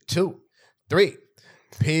 2, 3.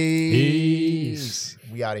 Peace.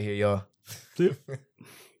 We out of here, y'all.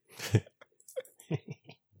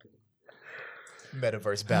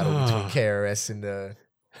 Metaverse battle between KRS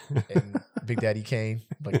and Big Daddy Kane.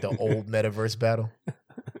 Like the old metaverse battle.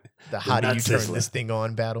 The how do you turn this thing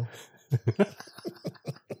on battle. All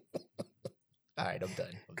right, I'm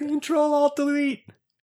done. Control Alt Delete.